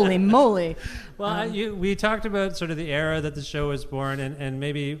 Holy moly. Well, we talked about sort of the era that the show was born and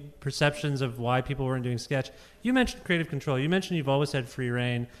maybe perceptions of why people weren't doing sketch. You mentioned creative control. You mentioned you've always had free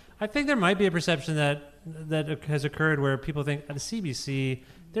reign. I think there might be a perception that has occurred where people think at the CBC,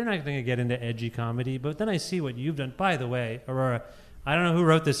 they're not going to get into edgy comedy. But then I see what you've done. By the way, Aurora, I don't know who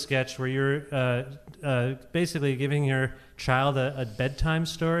wrote this sketch where you're basically giving your child a bedtime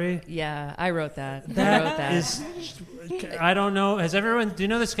story. Yeah, I wrote that. I don't know. Do you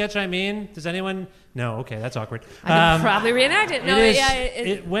know the sketch I mean? Does anyone? No. Okay, that's awkward. I could probably reenact it. No,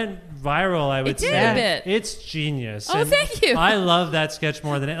 it went viral. I would say it did a bit. It's genius. Oh, thank you. I love that sketch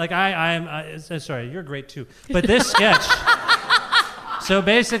more than it. Like I'm sorry, you're great too. But this sketch. So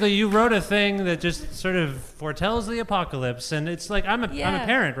basically, you wrote a thing that just sort of foretells the apocalypse, and it's like I'm a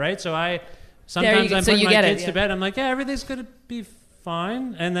parent, right? So sometimes I'm putting my kids to bed. I'm like, yeah, everything's gonna be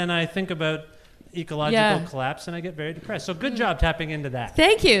fine, and then I think about ecological collapse, and I get very depressed. So good job tapping into that.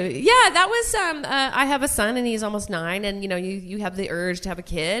 Thank you. Yeah, that was. I have a son, and he's almost 9, and you have the urge to have a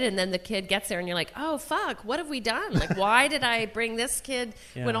kid, and then the kid gets there, and you're like, oh fuck, what have we done? Like, why did I bring this kid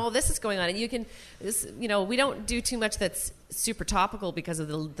when all this is going on? And you can, we don't do too much that's super topical because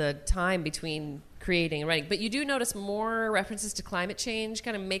of the time between creating and writing, but you do notice more references to climate change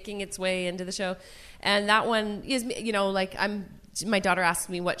kind of making its way into the show, and that one is my daughter asks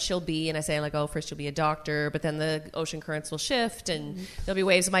me what she'll be, and I say like, oh, first you'll be a doctor, but then the ocean currents will shift, and there'll be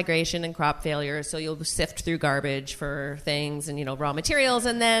waves of migration and crop failure, so you'll sift through garbage for things and raw materials,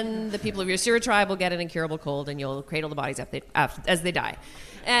 and then the people of your sewer tribe will get an incurable cold, and you'll cradle the bodies as they die.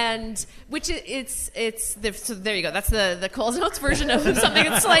 And which so there you go. That's the Coles Notes version of something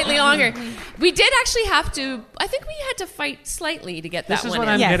that's slightly longer. We did actually have to. I think we had to fight slightly to get that one. This is what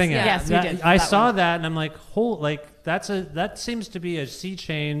I'm getting at. Yes, we did. I saw that, and I'm like, that seems to be a sea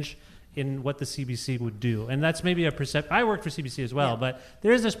change in what the CBC would do, and that's maybe a perception. I worked for CBC as well, but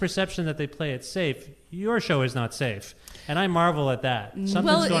there is this perception that they play it safe. Your show is not safe, and I marvel at that.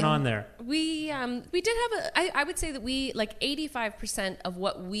 Something's going on there. We did have I would say that we 85% of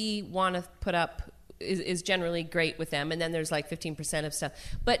what we want to put up is generally great with them, and then there's 15% of stuff.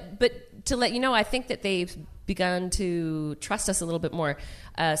 But to let you know, I think that they've begun to trust us a little bit more.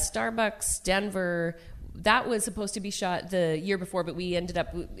 Starbucks, Denver. That was supposed to be shot the year before, but we ended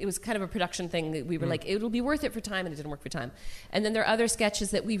up, it was kind of a production thing that we were like, it'll be worth it for time, and it didn't work for time. And then there are other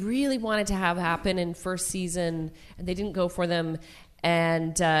sketches that we really wanted to have happen in first season, and they didn't go for them.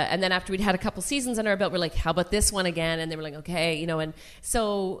 And then after we'd had a couple seasons under our belt, we're like, how about this one again? And they were like, okay, and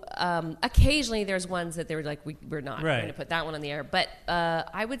so occasionally there's ones that they were like, we're not going to put that one on the air. But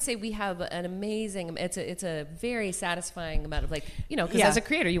I would say we have an amazing, it's a very satisfying amount of because as a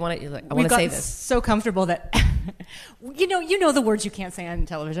creator, you want to, I want to say this. So comfortable that, you know the words you can't say on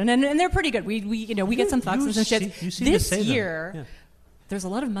television, and they're pretty good. We get some fucks and some shit. This year, there's a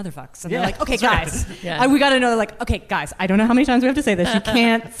lot of motherfucks. And they're like, okay, guys, we got to know, okay, guys, I don't know how many times we have to say this. You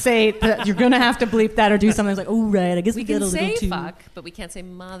can't say that. You're going to have to bleep that or do something. It's like, oh, right, I guess we get a little too. We can say fuck, but we can't say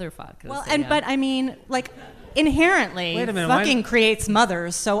motherfuck. Well, but I mean, inherently, fucking creates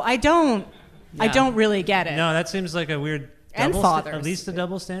mothers, so I don't really get it. No, that seems like a weird and fathers. At least a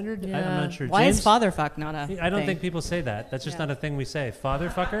double standard? Yeah. I'm not sure. Why James? Is fatherfuck not a I don't thing? think people say that. That's just not a thing we say.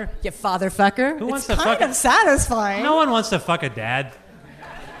 Fatherfucker? Yeah, fatherfucker. Who wants it's to kind fuck of satisfying. No one wants to fuck a dad.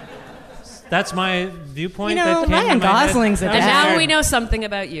 That's my viewpoint. Ryan Gosling's a dad. And now we know something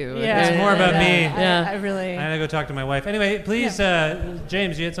about you. Yeah, it's more about me. I really. I gotta go talk to my wife. Anyway, please,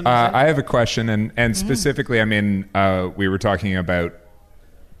 James, you had something to say? I have a question, and specifically, I mean, we were talking about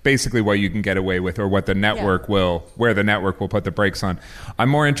basically what you can get away with, or what the network where the network will put the brakes on. I'm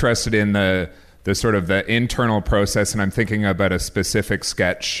more interested in the sort of the internal process, and I'm thinking about a specific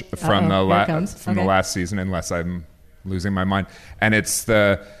sketch from the last season, unless I'm losing my mind, and it's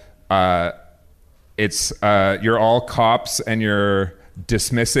you're all cops and you're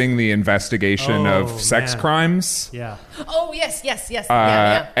dismissing the investigation of sex crimes. Yeah. Oh yes.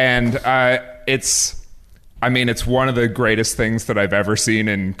 And it's one of the greatest things that I've ever seen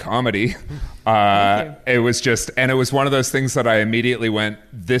in comedy. It was one of those things that I immediately went,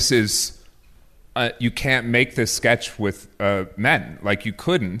 this is, you can't make this sketch with men. Like, you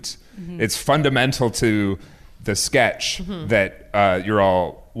couldn't. Mm-hmm. It's fundamental to the sketch that you're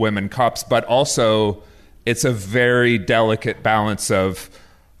all women cops, but also it's a very delicate balance of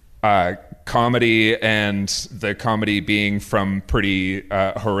comedy, and the comedy being from pretty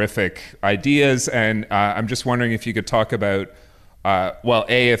horrific ideas. And I'm just wondering if you could talk about,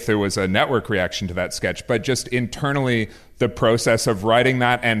 if there was a network reaction to that sketch, but just internally the process of writing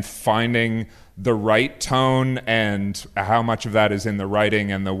that and finding the right tone, and how much of that is in the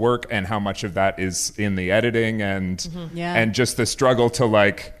writing and the work, and how much of that is in the editing, and and just the struggle to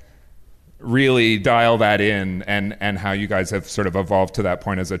really dial that in, and how you guys have sort of evolved to that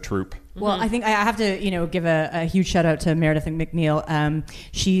point as a troupe. Well, I think I have to, give a huge shout out to Meredith McNeil.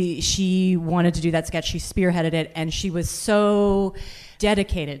 She wanted to do that sketch. She spearheaded it, and she was so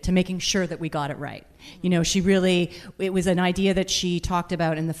dedicated to making sure that we got it right. It was an idea that she talked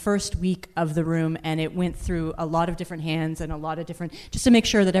about in the first week of the room, and it went through a lot of different hands and a lot of different, just to make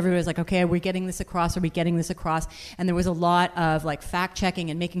sure that everybody was like, okay, are we getting this across? Are we getting this across? And there was a lot of like fact checking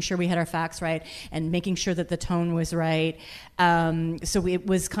and making sure we had our facts right and making sure that the tone was right. So it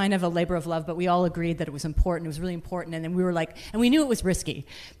was kind of a labor of love, but we all agreed that it was important. It was really important. And then we were like, and we knew it was risky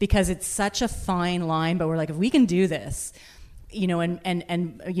because it's such a fine line, but we're like, if we can do this,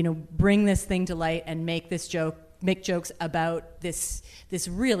 and bring this thing to light and make jokes about this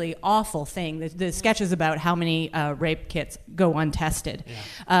really awful thing. The sketch is about how many rape kits go untested,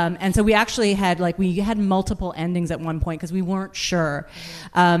 and so we actually had multiple endings at one point because we weren't sure,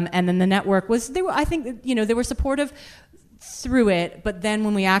 and then the network they were supportive through it, but then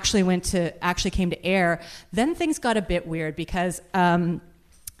when we actually came to air, then things got a bit weird because.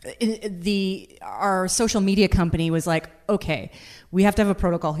 Our social media company was like, okay, we have to have a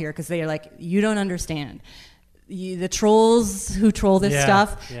protocol here because they are like, you don't understand. The trolls who troll this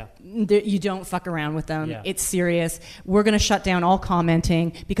stuff, you don't fuck around with them. Yeah. It's serious. We're going to shut down all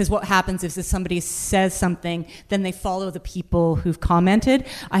commenting because what happens is if somebody says something, then they follow the people who've commented.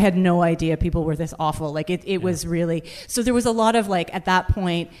 I had no idea people were this awful. Like it was really, so there was a lot of at that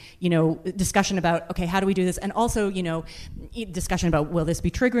point, discussion about, okay, how do we do this? And also, discussion about, will this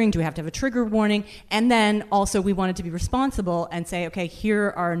be triggering? Do we have to have a trigger warning? And then also we wanted to be responsible and say, okay,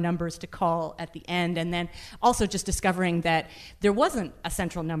 here are numbers to call at the end. And then also just discovering that there wasn't a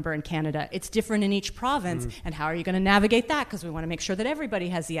central number in Canada. It's different in each province. And how are you going to navigate that? Because we want to make sure that everybody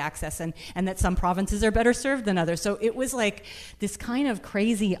has the access and that some provinces are better served than others. So it was like this kind of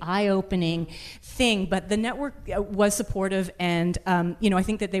crazy eye-opening thing. But the network was supportive, and I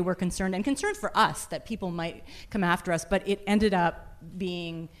think that they were concerned for us that people might come after us, but it ended up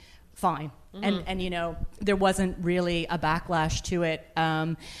being fine. And there wasn't really a backlash to it.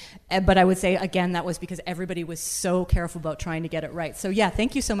 But I would say, again, that was because everybody was so careful about trying to get it right. So, yeah,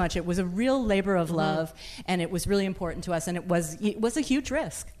 thank you so much. It was a real labor of love, and it was really important to us, and it was a huge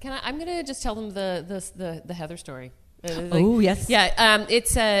risk. I'm going to just tell them the Heather story. Oh yes, yeah.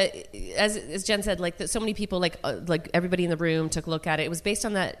 It's as Jen said, so many people, like everybody in the room took a look at it. It was based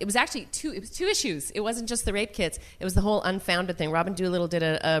on that. It was actually two issues. It wasn't just the rape kits. It was the whole unfounded thing. Robin Doolittle did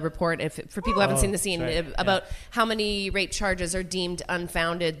a report, for people who haven't seen the scene, about how many rape charges are deemed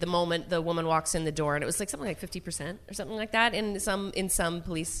unfounded the moment the woman walks in the door, and it was something like 50% or something like that in some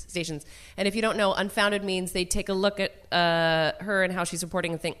police stations. And if you don't know, unfounded means they take a look at her and how she's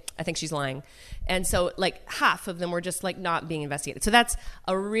reporting and think, I think she's lying. And so half of them were just not being investigated. So that's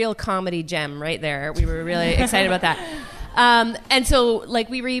a real comedy gem right there. We were really excited about that. And so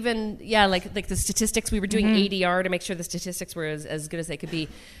we were even, the statistics, we were doing ADR to make sure the statistics were as good as they could be.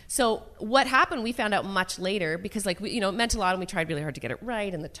 So what happened, we found out much later because it meant a lot and we tried really hard to get it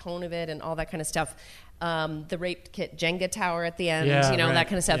right and the tone of it and all that kind of stuff. The rape kit Jenga tower at the end, that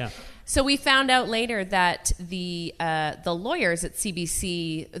kind of stuff. Yeah. So we found out later that the lawyers at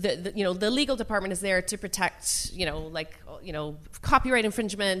CBC, the legal department is there to protect, copyright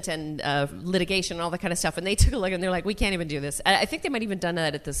infringement and litigation and all that kind of stuff. And they took a look and they're like, we can't even do this. I think they might even done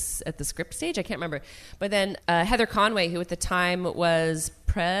that at the script stage. I can't remember. But then Heather Conway, who at the time was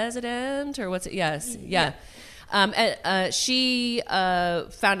president or what's it? Yes, yeah. She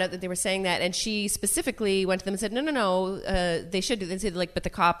found out that they were saying that, and she specifically went to them and said, no, they should do this. They said, but the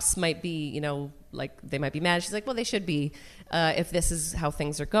cops might be, they might be mad. She's like, well, they should be if this is how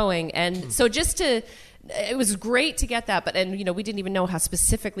things are going. And so it was great to get that, but we didn't even know how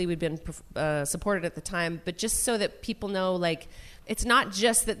specifically we'd been supported at the time, but just so that people know, it's not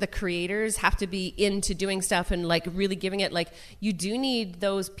just that the creators have to be into doing stuff and really giving it, you do need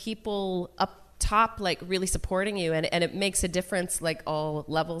those people up top really supporting you, and it makes a difference all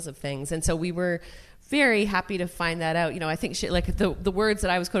levels of things. And so we were very happy to find that out. I think the words that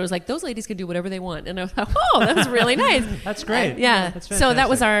I was quoted was those ladies can do whatever they want, and I thought, oh, that was really nice. That's great. That's so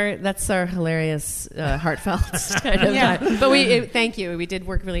that's our hilarious heartfelt kind of time. But thank you, we did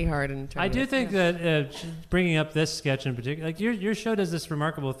work really hard. And I do think that bringing up this sketch in particular, your show does this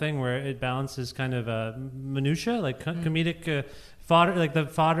remarkable thing where it balances kind of minutia, comedic fodder, the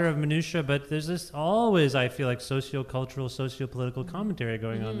fodder of minutia, but there's this always, I feel socio-cultural, socio-political commentary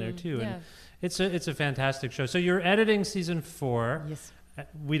going on there too. And it's a fantastic show. So you're editing season 4. Yes.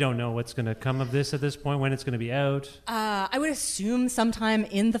 we don't know what's going to come of this at this point, when it's going to be out. I would assume sometime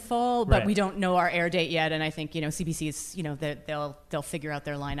in the fall, but Right. we don't know our air date yet. And I think, CBC's, they'll figure out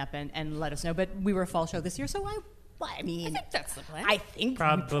their lineup and let us know. But we were a fall show this year, so I think that's the plan. I think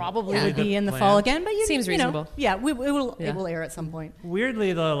Probably we probably the would be in the plan. fall again, but Seems reasonable. Yeah, it will air at some point.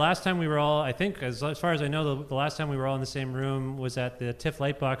 Weirdly, the last time we were all, I think, as far as I know, the last time we were all in the same room was at the TIFF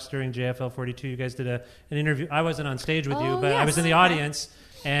Lightbox during JFL 42. You guys did an interview. I wasn't on stage with you, but I was in the audience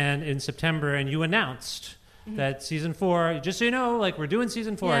and in September, and you announced that season 4, just so you know, like, we're doing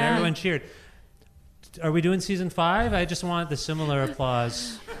season 4, and everyone cheered. Are we doing season 5? I just want the similar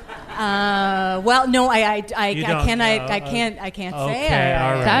applause. Well, no, I You don't can't. know. I can't Okay, say.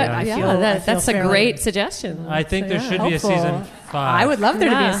 all right. That's a great suggestion. I think there should be a season 5. I would love there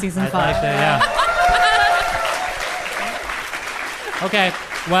to be a season 5. Like that, yeah. Okay.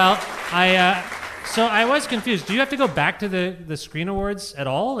 Well, so I was confused. Do you have to go back to the Screen Awards at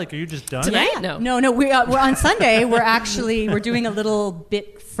all? Like, are you just done? Tonight? No. We're on Sunday. We're doing a little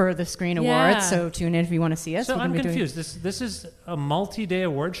bit for the Screen Awards. So tune in if you want to see us. So I'm confused. This is a multi-day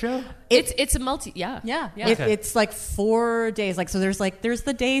award show? It's a multi. Yeah. Okay. It's like 4 days. Like, so there's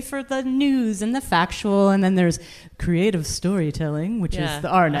the day for the news and the factual, and then there's creative storytelling, which is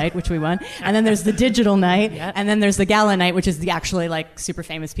our night, which we won, and then there's the digital night, and then there's the gala night, which is the actually like super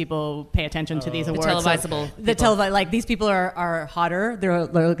famous people pay attention to these awards. These people are hotter. They're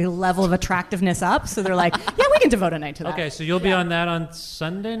like a level of attractiveness up, so they're like, yeah, we can devote a night to that. Okay, so you'll be on that on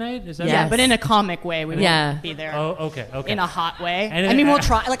Sunday night? Is that Yeah, right? but in a comic way, we won't be there. Oh, okay. In a hot way. And we'll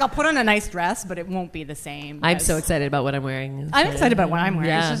try. Like, I'll put on a nice dress, but it won't be the same. I'm so excited about what I'm wearing. I'm excited about what I'm wearing.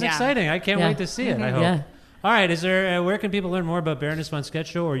 This is exciting. I can't wait to see it, I hope. Yeah. All right, is there? Where can people learn more about Baroness von Sketch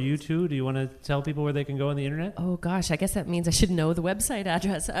Show, or you two? Do you want to tell people where they can go on the internet? Oh gosh, I guess that means I should know the website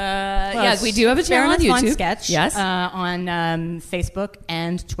address. We do have a channel on Baroness YouTube. Von Sketch, yes, on Facebook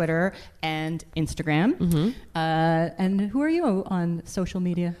and Twitter and Instagram. Mm-hmm. And who are you on social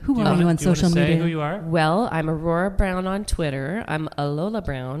media? Who Do are you on do you social want to say media? who you are? Well, I'm Aurora Brown on Twitter. I'm Alola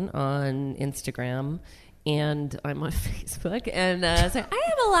Brown on Instagram. And I'm on Facebook, and so I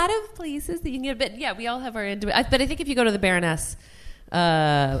have a lot of places that you can get. But yeah, we all have our individual. But I think if you go to the Baroness,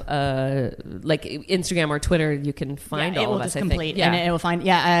 like Instagram or Twitter, you can find all of us. It will just complete, Yeah. and it will find.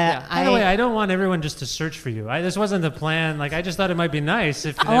 By the way, I don't want everyone just to search for you. This wasn't the plan. Like, I just thought it might be nice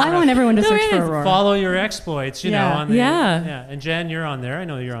if. I want everyone to search for Aurora. Follow your exploits, you know. On the, Yeah. And Jen, you're on there. I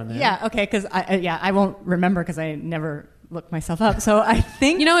know you're on there. Yeah. Okay. Because I won't remember because I never look myself up. So I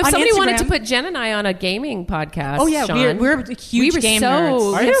think if on somebody Instagram, wanted to put Jen and I on a gaming podcast, oh yeah, Sean, we're huge game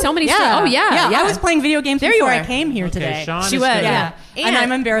nerds. We have so many. Yeah. Oh yeah. I was playing video games There before you I are. came here today. Sean She is was. good. Yeah. And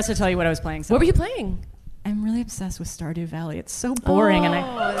I'm embarrassed to tell you what I was playing. So. What were you playing? I'm really obsessed with Stardew Valley. It's so boring, and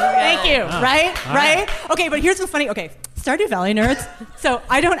thank you. Right? Okay, but here's what's funny. Okay, Stardew Valley nerds. So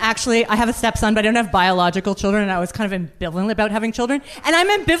I have a stepson, but I don't have biological children, and I was kind of ambivalent about having children, and I'm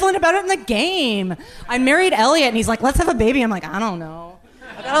ambivalent about it in the game. I married Elliot, and he's like, let's have a baby. I'm like, I don't know.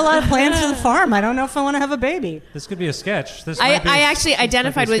 I got a lot of plans for the farm. I don't know if I want to have a baby. This could be a sketch. I actually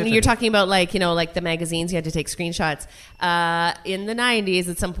identified when you're talking about like the magazines you had to take screenshots. In the 90s,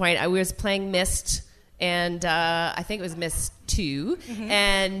 at some point, I was playing Myst. And I think it was Myst 2. Mm-hmm.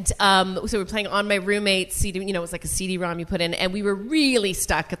 And so we were playing on my roommate's CD, it was like a CD-ROM you put in, and we were really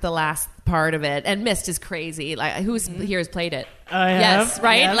stuck at the last part of it. And Myst is crazy. Like, who's here has played it? I yes, have.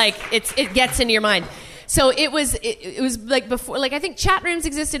 right? Yes. Like, it gets into your mind. So it was like before, like I think chat rooms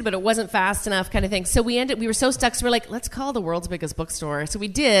existed, but it wasn't fast enough kind of thing. So we were so stuck, so we're like, let's call the world's biggest bookstore. So we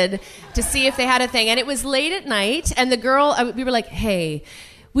did to see if they had a thing. And it was late at night, and the girl, we were like, hey,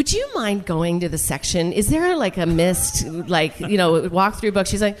 would you mind going to the section? Is there like a Myst, walk through book?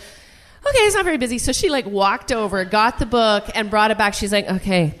 She's like, okay, it's not very busy. So she like walked over, got the book, and brought it back. She's like,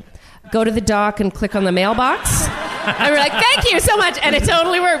 okay, go to the dock and click on the mailbox. And we're like, thank you so much, and it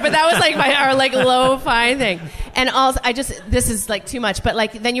totally worked. But that was like our like lo-fi thing. And also, this is like too much. But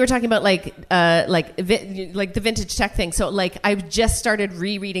like then you were talking about like the vintage tech thing. So like I've just started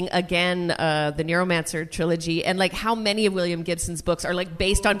rereading again the Neuromancer trilogy, and like how many of William Gibson's books are like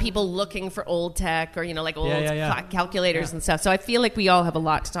based on people looking for old tech or like old calculators and stuff. So I feel like we all have a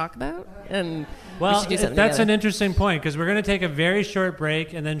lot to talk about. And well, we that's together. An interesting point, because we're going to take a very short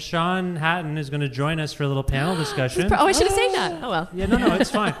break, and then Sean Hatton is going to join us for a little panel discussion. I should have said that. Oh well. Yeah, no,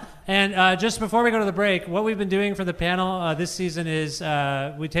 it's fine. And just before we go to the break, what we've been doing for the panel this season is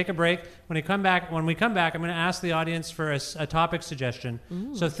we take a break. When we come back, I'm going to ask the audience for a topic suggestion.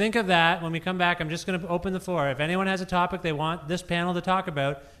 Ooh. So think of that. When we come back, I'm just going to open the floor. If anyone has a topic they want this panel to talk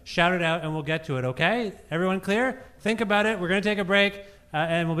about, shout it out, and we'll get to it. Okay? Everyone clear? Think about it. We're going to take a break.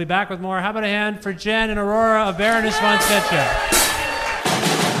 And we'll be back with more. How about a hand for Jen and Aurora of Baroness von Sketch Show?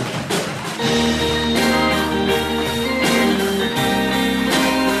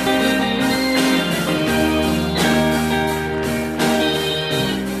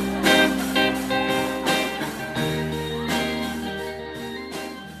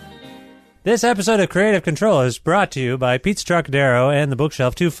 This episode of Creative Control is brought to you by Pizza Trocadero and The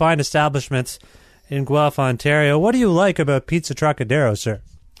Bookshelf, two fine establishments in Guelph, Ontario. What do you like about Pizza Trocadero, sir?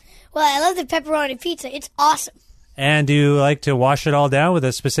 Well, I love the pepperoni pizza. It's awesome. And do you like to wash it all down with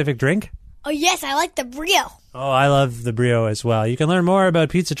a specific drink? Oh, yes, I like the brio. Oh, I love the brio as well. You can learn more about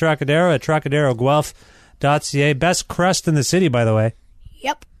Pizza Trocadero at trocaderoguelph.ca. Best crust in the city, by the way.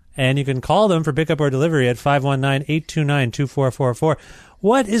 Yep. And you can call them for pickup or delivery at 519-829-2444.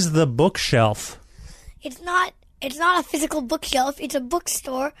 What is The Bookshelf? It's not a physical bookshelf. It's a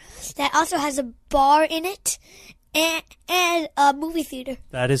bookstore that also has a bar in it and a movie theater.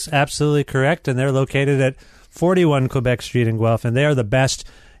 That is absolutely correct, and they're located at 41 Quebec Street in Guelph, and they are the best.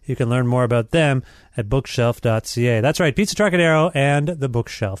 You can learn more about them at bookshelf.ca. That's right, Pizza Trocadero and The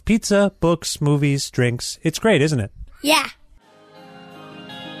Bookshelf. Pizza, books, movies, drinks. It's great, isn't it? Yeah.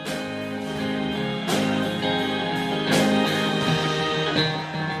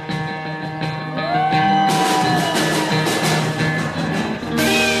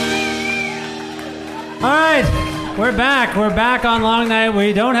 All right, we're back. We're back on Long Night.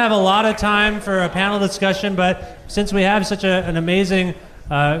 We don't have a lot of time for a panel discussion, but since we have such an amazing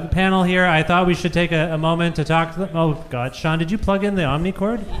panel here, I thought we should take a moment to talk. Oh, God. Sean, did you plug in the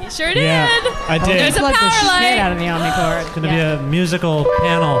Omnicord? You sure did. Yeah, I did. There's a power line. Out of the Omnicord. It's going to be a musical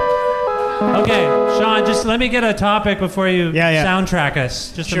panel. Okay, Sean, just let me get a topic before you soundtrack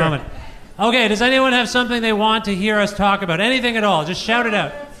us. Just a moment. Okay, does anyone have something they want to hear us talk about? Anything at all? Just shout it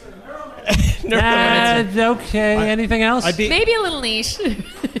out. Okay. Anything else? Maybe a little niche.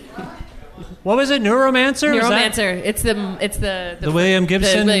 What was it? Neuromancer? Neuromancer. It's the William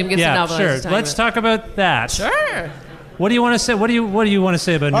Gibson. The William Gibson novel. Sure. Let's talk about that. Sure. What do you want to say? What do you want to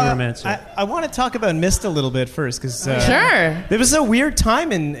say about Neuromancer? I want to talk about Myst a little bit first because sure. There was a weird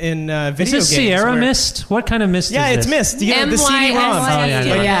time in video games. Is this Sierra Mist? What kind of mist? Yeah, is it's this? Mist. You know, the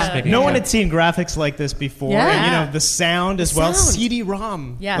CD-ROM. No one had seen graphics like this before. Yeah. And, you know, the sound as well.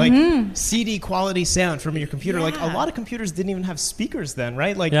 CD-ROM. Yeah. Like CD quality sound from your computer. Like a lot of computers didn't even have speakers then,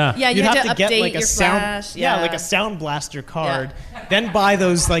 right? Like you you'd had have to get update like a your sound, flash. like a Sound Blaster card, then buy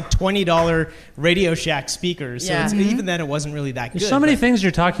those like $20 Radio Shack speakers. So even then, it wasn't really that There's good. so many things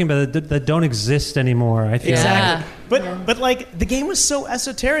you're talking about that don't exist anymore, I think. Exactly. But like the game was so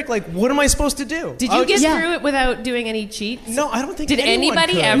esoteric. Like, what am I supposed to do? Did you get through it without doing any cheats? No, I don't think. Did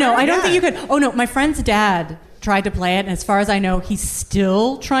anybody could. ever? No, I don't think you could. Oh no, my friend's dad tried to play it, and as far as I know, he's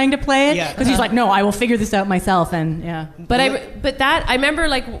still trying to play it because he's like, no, I will figure this out myself. And But I remember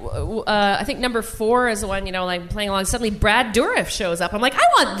like I think number 4 is the one, you know, like playing along. Suddenly Brad Dourif shows up. I'm like, I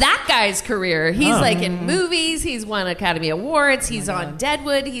want that guy's career. He's like in movies. He's won Academy Awards. He's on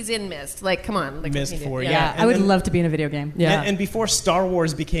Deadwood. He's in Myst. Like, come on, like, Myst 4. I would love to be in a video game. Yeah. And before Star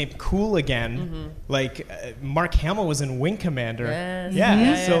Wars became cool again, like Mark Hamill was in Wing Commander.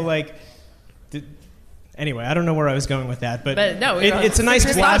 Yes. So like. Anyway, I don't know where I was going with that, but no, it's a nice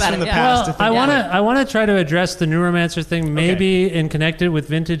blast from the past. Well, I want to try to address the Neuromancer thing, maybe in connected with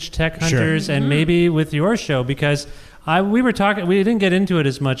Vintage Tech Hunters and maybe with your show, because we didn't get into it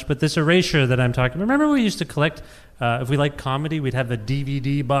as much, but this erasure that I'm talking. Remember, we used to collect. If we liked comedy, we'd have the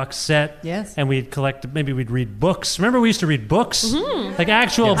DVD box set. Yes. And we'd read books. Remember, we used to read books, like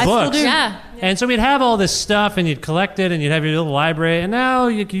actual books. I still do. Yeah. And so we'd have all this stuff, and you'd collect it, and you'd have your little library. And now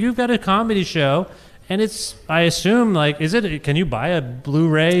you've got a comedy show. And it's, I assume, like, can you buy a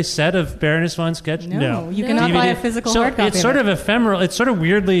Blu-ray set of Baroness von Sketch? No. You cannot buy a physical hard copy. It's sort of ephemeral. It's sort of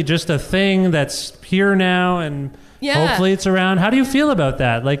weirdly just a thing that's here now, and hopefully it's around. How do you feel about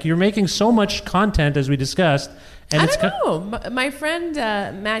that? Like, you're making so much content, as we discussed. And I don't know. My friend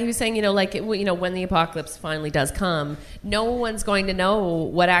Matt, he was saying, when the apocalypse finally does come, no one's going to know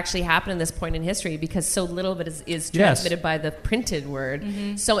what actually happened at this point in history because so little of it is transmitted by the printed word.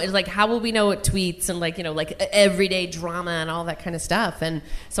 Mm-hmm. So it's like, how will we know what tweets and like everyday drama and all that kind of stuff? And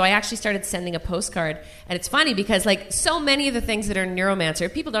so I actually started sending a postcard, and it's funny because like so many of the things that are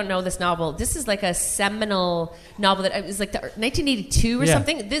Neuromancer, people don't know this novel. This is like a seminal novel that it was like 1982 or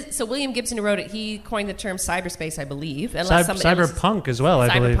something. So William Gibson, who wrote it, he coined the term cyberspace, I believe. Cyberpunk as well,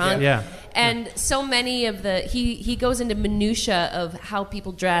 I believe. Yeah. And so many of he goes into minutia of how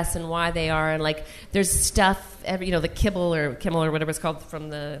people dress and why they are, and like there's stuff, the Kimmel or whatever it's called from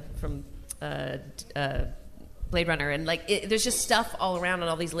Blade Runner, and like there's just stuff all around and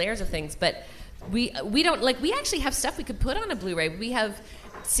all these layers of things. But we don't we actually have stuff we could put on a Blu-ray. We have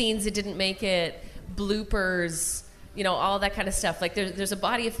scenes that didn't make it, bloopers. all that kind of stuff. Like there's a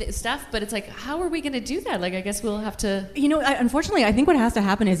body of stuff, but it's like, how are we going to do that? Like, I guess we'll have to. Unfortunately, I think what has to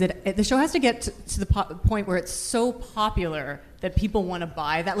happen is that the show has to get to the point where it's so popular that people want to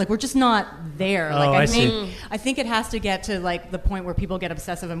buy that. Like, we're just not there. Like, I think it has to get to like the point where people get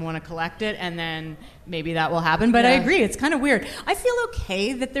obsessive and want to collect it, and then maybe that will happen. But I agree, it's kind of weird. I feel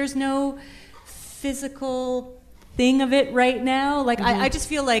okay that there's no physical thing of it right now. Like I just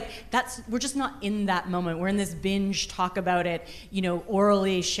feel like we're just not in that moment. We're in this binge talk about it,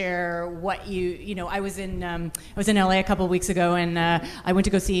 orally share what I was in LA a couple of weeks ago, and I went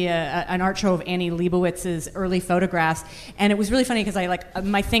to go see an art show of Annie Leibowitz's early photographs, and it was really funny because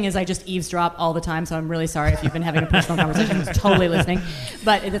my thing is I just eavesdrop all the time, so I'm really sorry if you've been having a personal conversation. I was totally listening,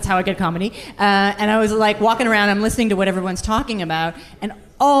 but that's how I get comedy. And I was like walking around, I'm listening to what everyone's talking about, and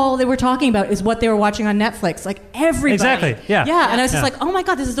all they were talking about is what they were watching on Netflix. Like everybody. Exactly. Yeah. And I was just like, oh my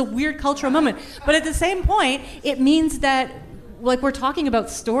God, this is a weird cultural moment. But at the same point, it means that like we're talking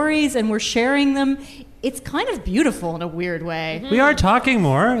about stories and we're sharing them. It's kind of beautiful in a weird way. We are talking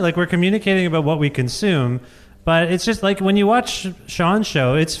more, like we're communicating about what we consume. But it's just like when you watch Sean's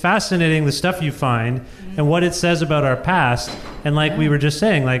show, it's fascinating the stuff you find and what it says about our past. And like we were just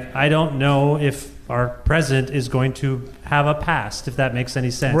saying, like I don't know if our present is going to have a past, if that makes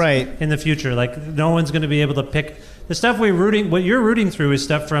any sense. Right. In the future, like no one's going to be able to pick the stuff what you're rooting through is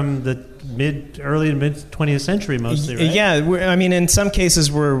stuff from the early to mid 20th century mostly, right? Yeah, I mean, in some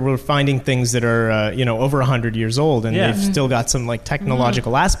cases we're finding things that are over 100 years old, and they've still got some like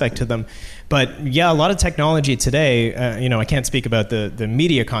technological aspect to them. But yeah, a lot of technology today. I can't speak about the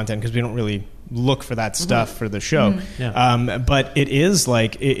media content because we don't really look for that stuff for the show. But it is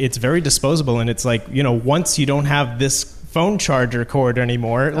like it's very disposable, and it's like once you don't have this phone charger cord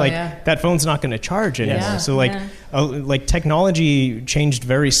anymore, that phone's not going to charge anymore. So like technology changed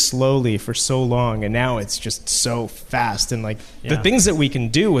very slowly for so long, and now it's just so fast, and like the things that we can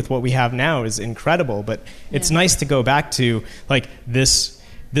do with what we have now is incredible. But it's nice to go back to like this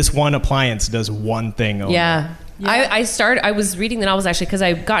one appliance does one thing only. I was reading the novels actually because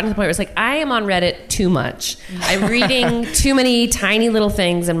I got to the point where it's like I am on Reddit too much. I'm reading too many tiny little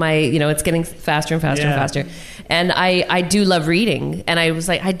things, and my it's getting faster and faster and faster. And I do love reading, and I was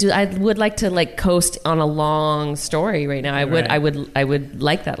like I would like to like coast on a long story right now. I would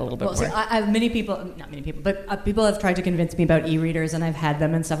like that a little bit more. So people have tried to convince me about e-readers, and I've had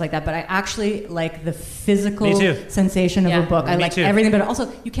them and stuff like that. But I actually like the physical sensation of a book. I like everything, but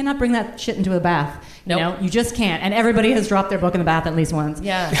also you cannot bring that shit into a bath. You just can't. And everybody has dropped their book in the bath at least once.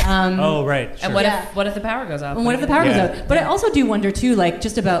 Right. Sure. And what if the power goes off? And what if the power goes out? But I also do wonder too, like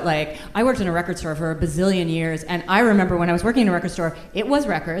just about like I worked in a record store for a bazillion years, and I remember when I was working in a record store, it was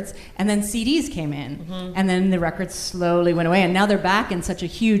records, and then CDs came in, and then the records slowly went away, and now they're back in such a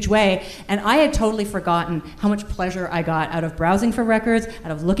huge way. And I had totally forgotten how much pleasure I got out of browsing for records,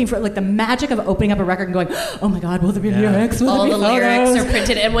 out of looking for like the magic of opening up a record and going, oh my God, will there be lyrics? All the lyrics are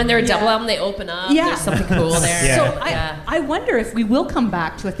printed, and when they're a double album, they open up. There's something cool there. So I wonder if we will come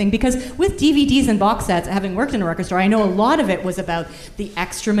back to a thing, because with DVDs and box sets, having worked in a record store, I know a lot of it was about the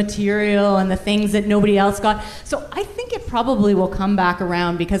extra material and the things that nobody else got. So I think it probably will come back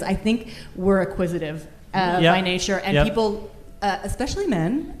around, because I think we're acquisitive by nature, and people, especially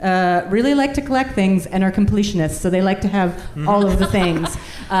men, really like to collect things and are completionists, so they like to have all of the things.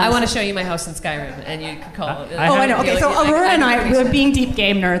 I want to show you my house in Skyrim, and you can call it. I know. Okay, so Aurora and I were being deep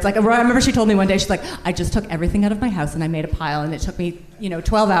game nerds. Like Aurora, I remember she told me one day, she's like, I just took everything out of my house and I made a pile, and it took me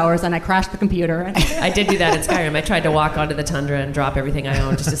 12 hours, and I crashed the computer. I did do that in Skyrim. I tried to walk onto the tundra and drop everything I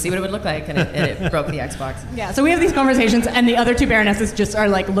owned just to see what it would look like, and it broke the Xbox. Yeah, so we have these conversations, and the other two Baronesses just are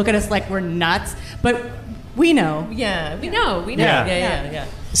like, look at us like we're nuts, but we know. Yeah, we know. Yeah.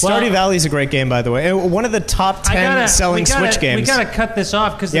 Stardew Valley is a great game, by the way. One of the top 10 selling Switch games. We gotta cut this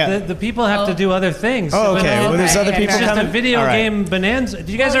off because the people have to do other things. Oh, okay. Well, there's other people coming. It's just a video game bonanza. Did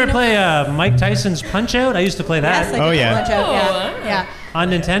you guys ever play Mike Tyson's Punch-Out? I used to play that. Yes, I did Punch-Out. Yeah. On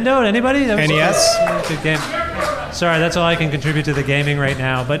Nintendo? Anybody? NES? Good game. Sorry, that's all I can contribute to the gaming right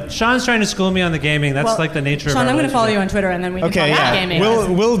now. But Sean's trying to school me on the gaming. That's like the nature of our Sean, I'm going to follow you on Twitter, and then we can talk about gaming.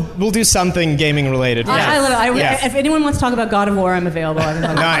 We'll do something gaming related. I love it. If anyone wants to talk about God of War, I'm available. I can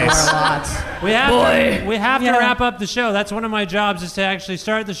talk about God of War a lot. We have to wrap up the show. That's one of my jobs, is to actually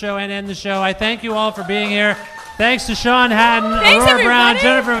start the show and end the show. I thank you all for being here. Thanks to Sean Hatton, Aurora Brown,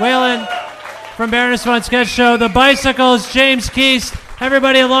 Jennifer Whalen from Baroness Von Sketch Show, The Bicycles, James Keast,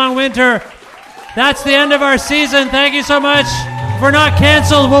 everybody at Long Winter. That's the end of our season. Thank you so much. If we're not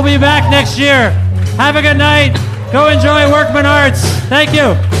canceled, we'll be back next year. Have a good night. Go enjoy Workman Arts. Thank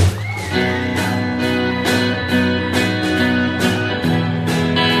you.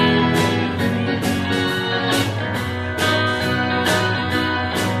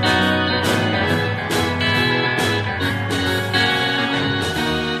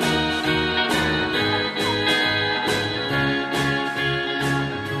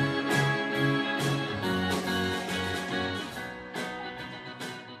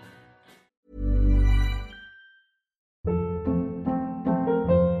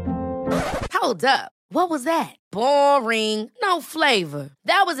 Hold up. What was that? Boring. No flavor.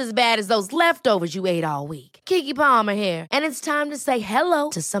 That was as bad as those leftovers you ate all week. Keke Palmer here, and it's time to say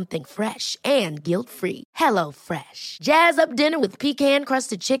hello to something fresh and guilt-free. Hello Fresh. Jazz up dinner with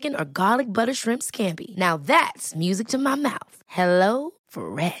pecan-crusted chicken or garlic butter shrimp scampi. Now that's music to my mouth. Hello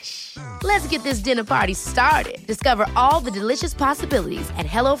Fresh. Let's get this dinner party started. Discover all the delicious possibilities at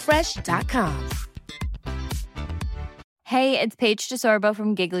HelloFresh.com. Hey, it's Paige DeSorbo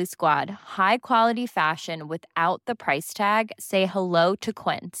from Giggly Squad. High quality fashion without the price tag. Say hello to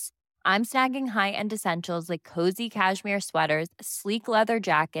Quince. I'm snagging high-end essentials like cozy cashmere sweaters, sleek leather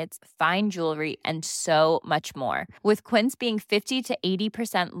jackets, fine jewelry, and so much more. With Quince being 50 to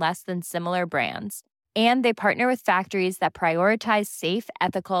 80% less than similar brands. And they partner with factories that prioritize safe,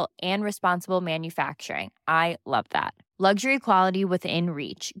 ethical, and responsible manufacturing. I love that. Luxury quality within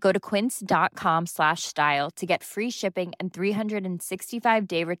reach. Go to quince.com/style to get free shipping and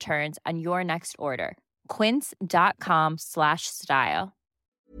 365-day returns on your next order. Quince.com/style.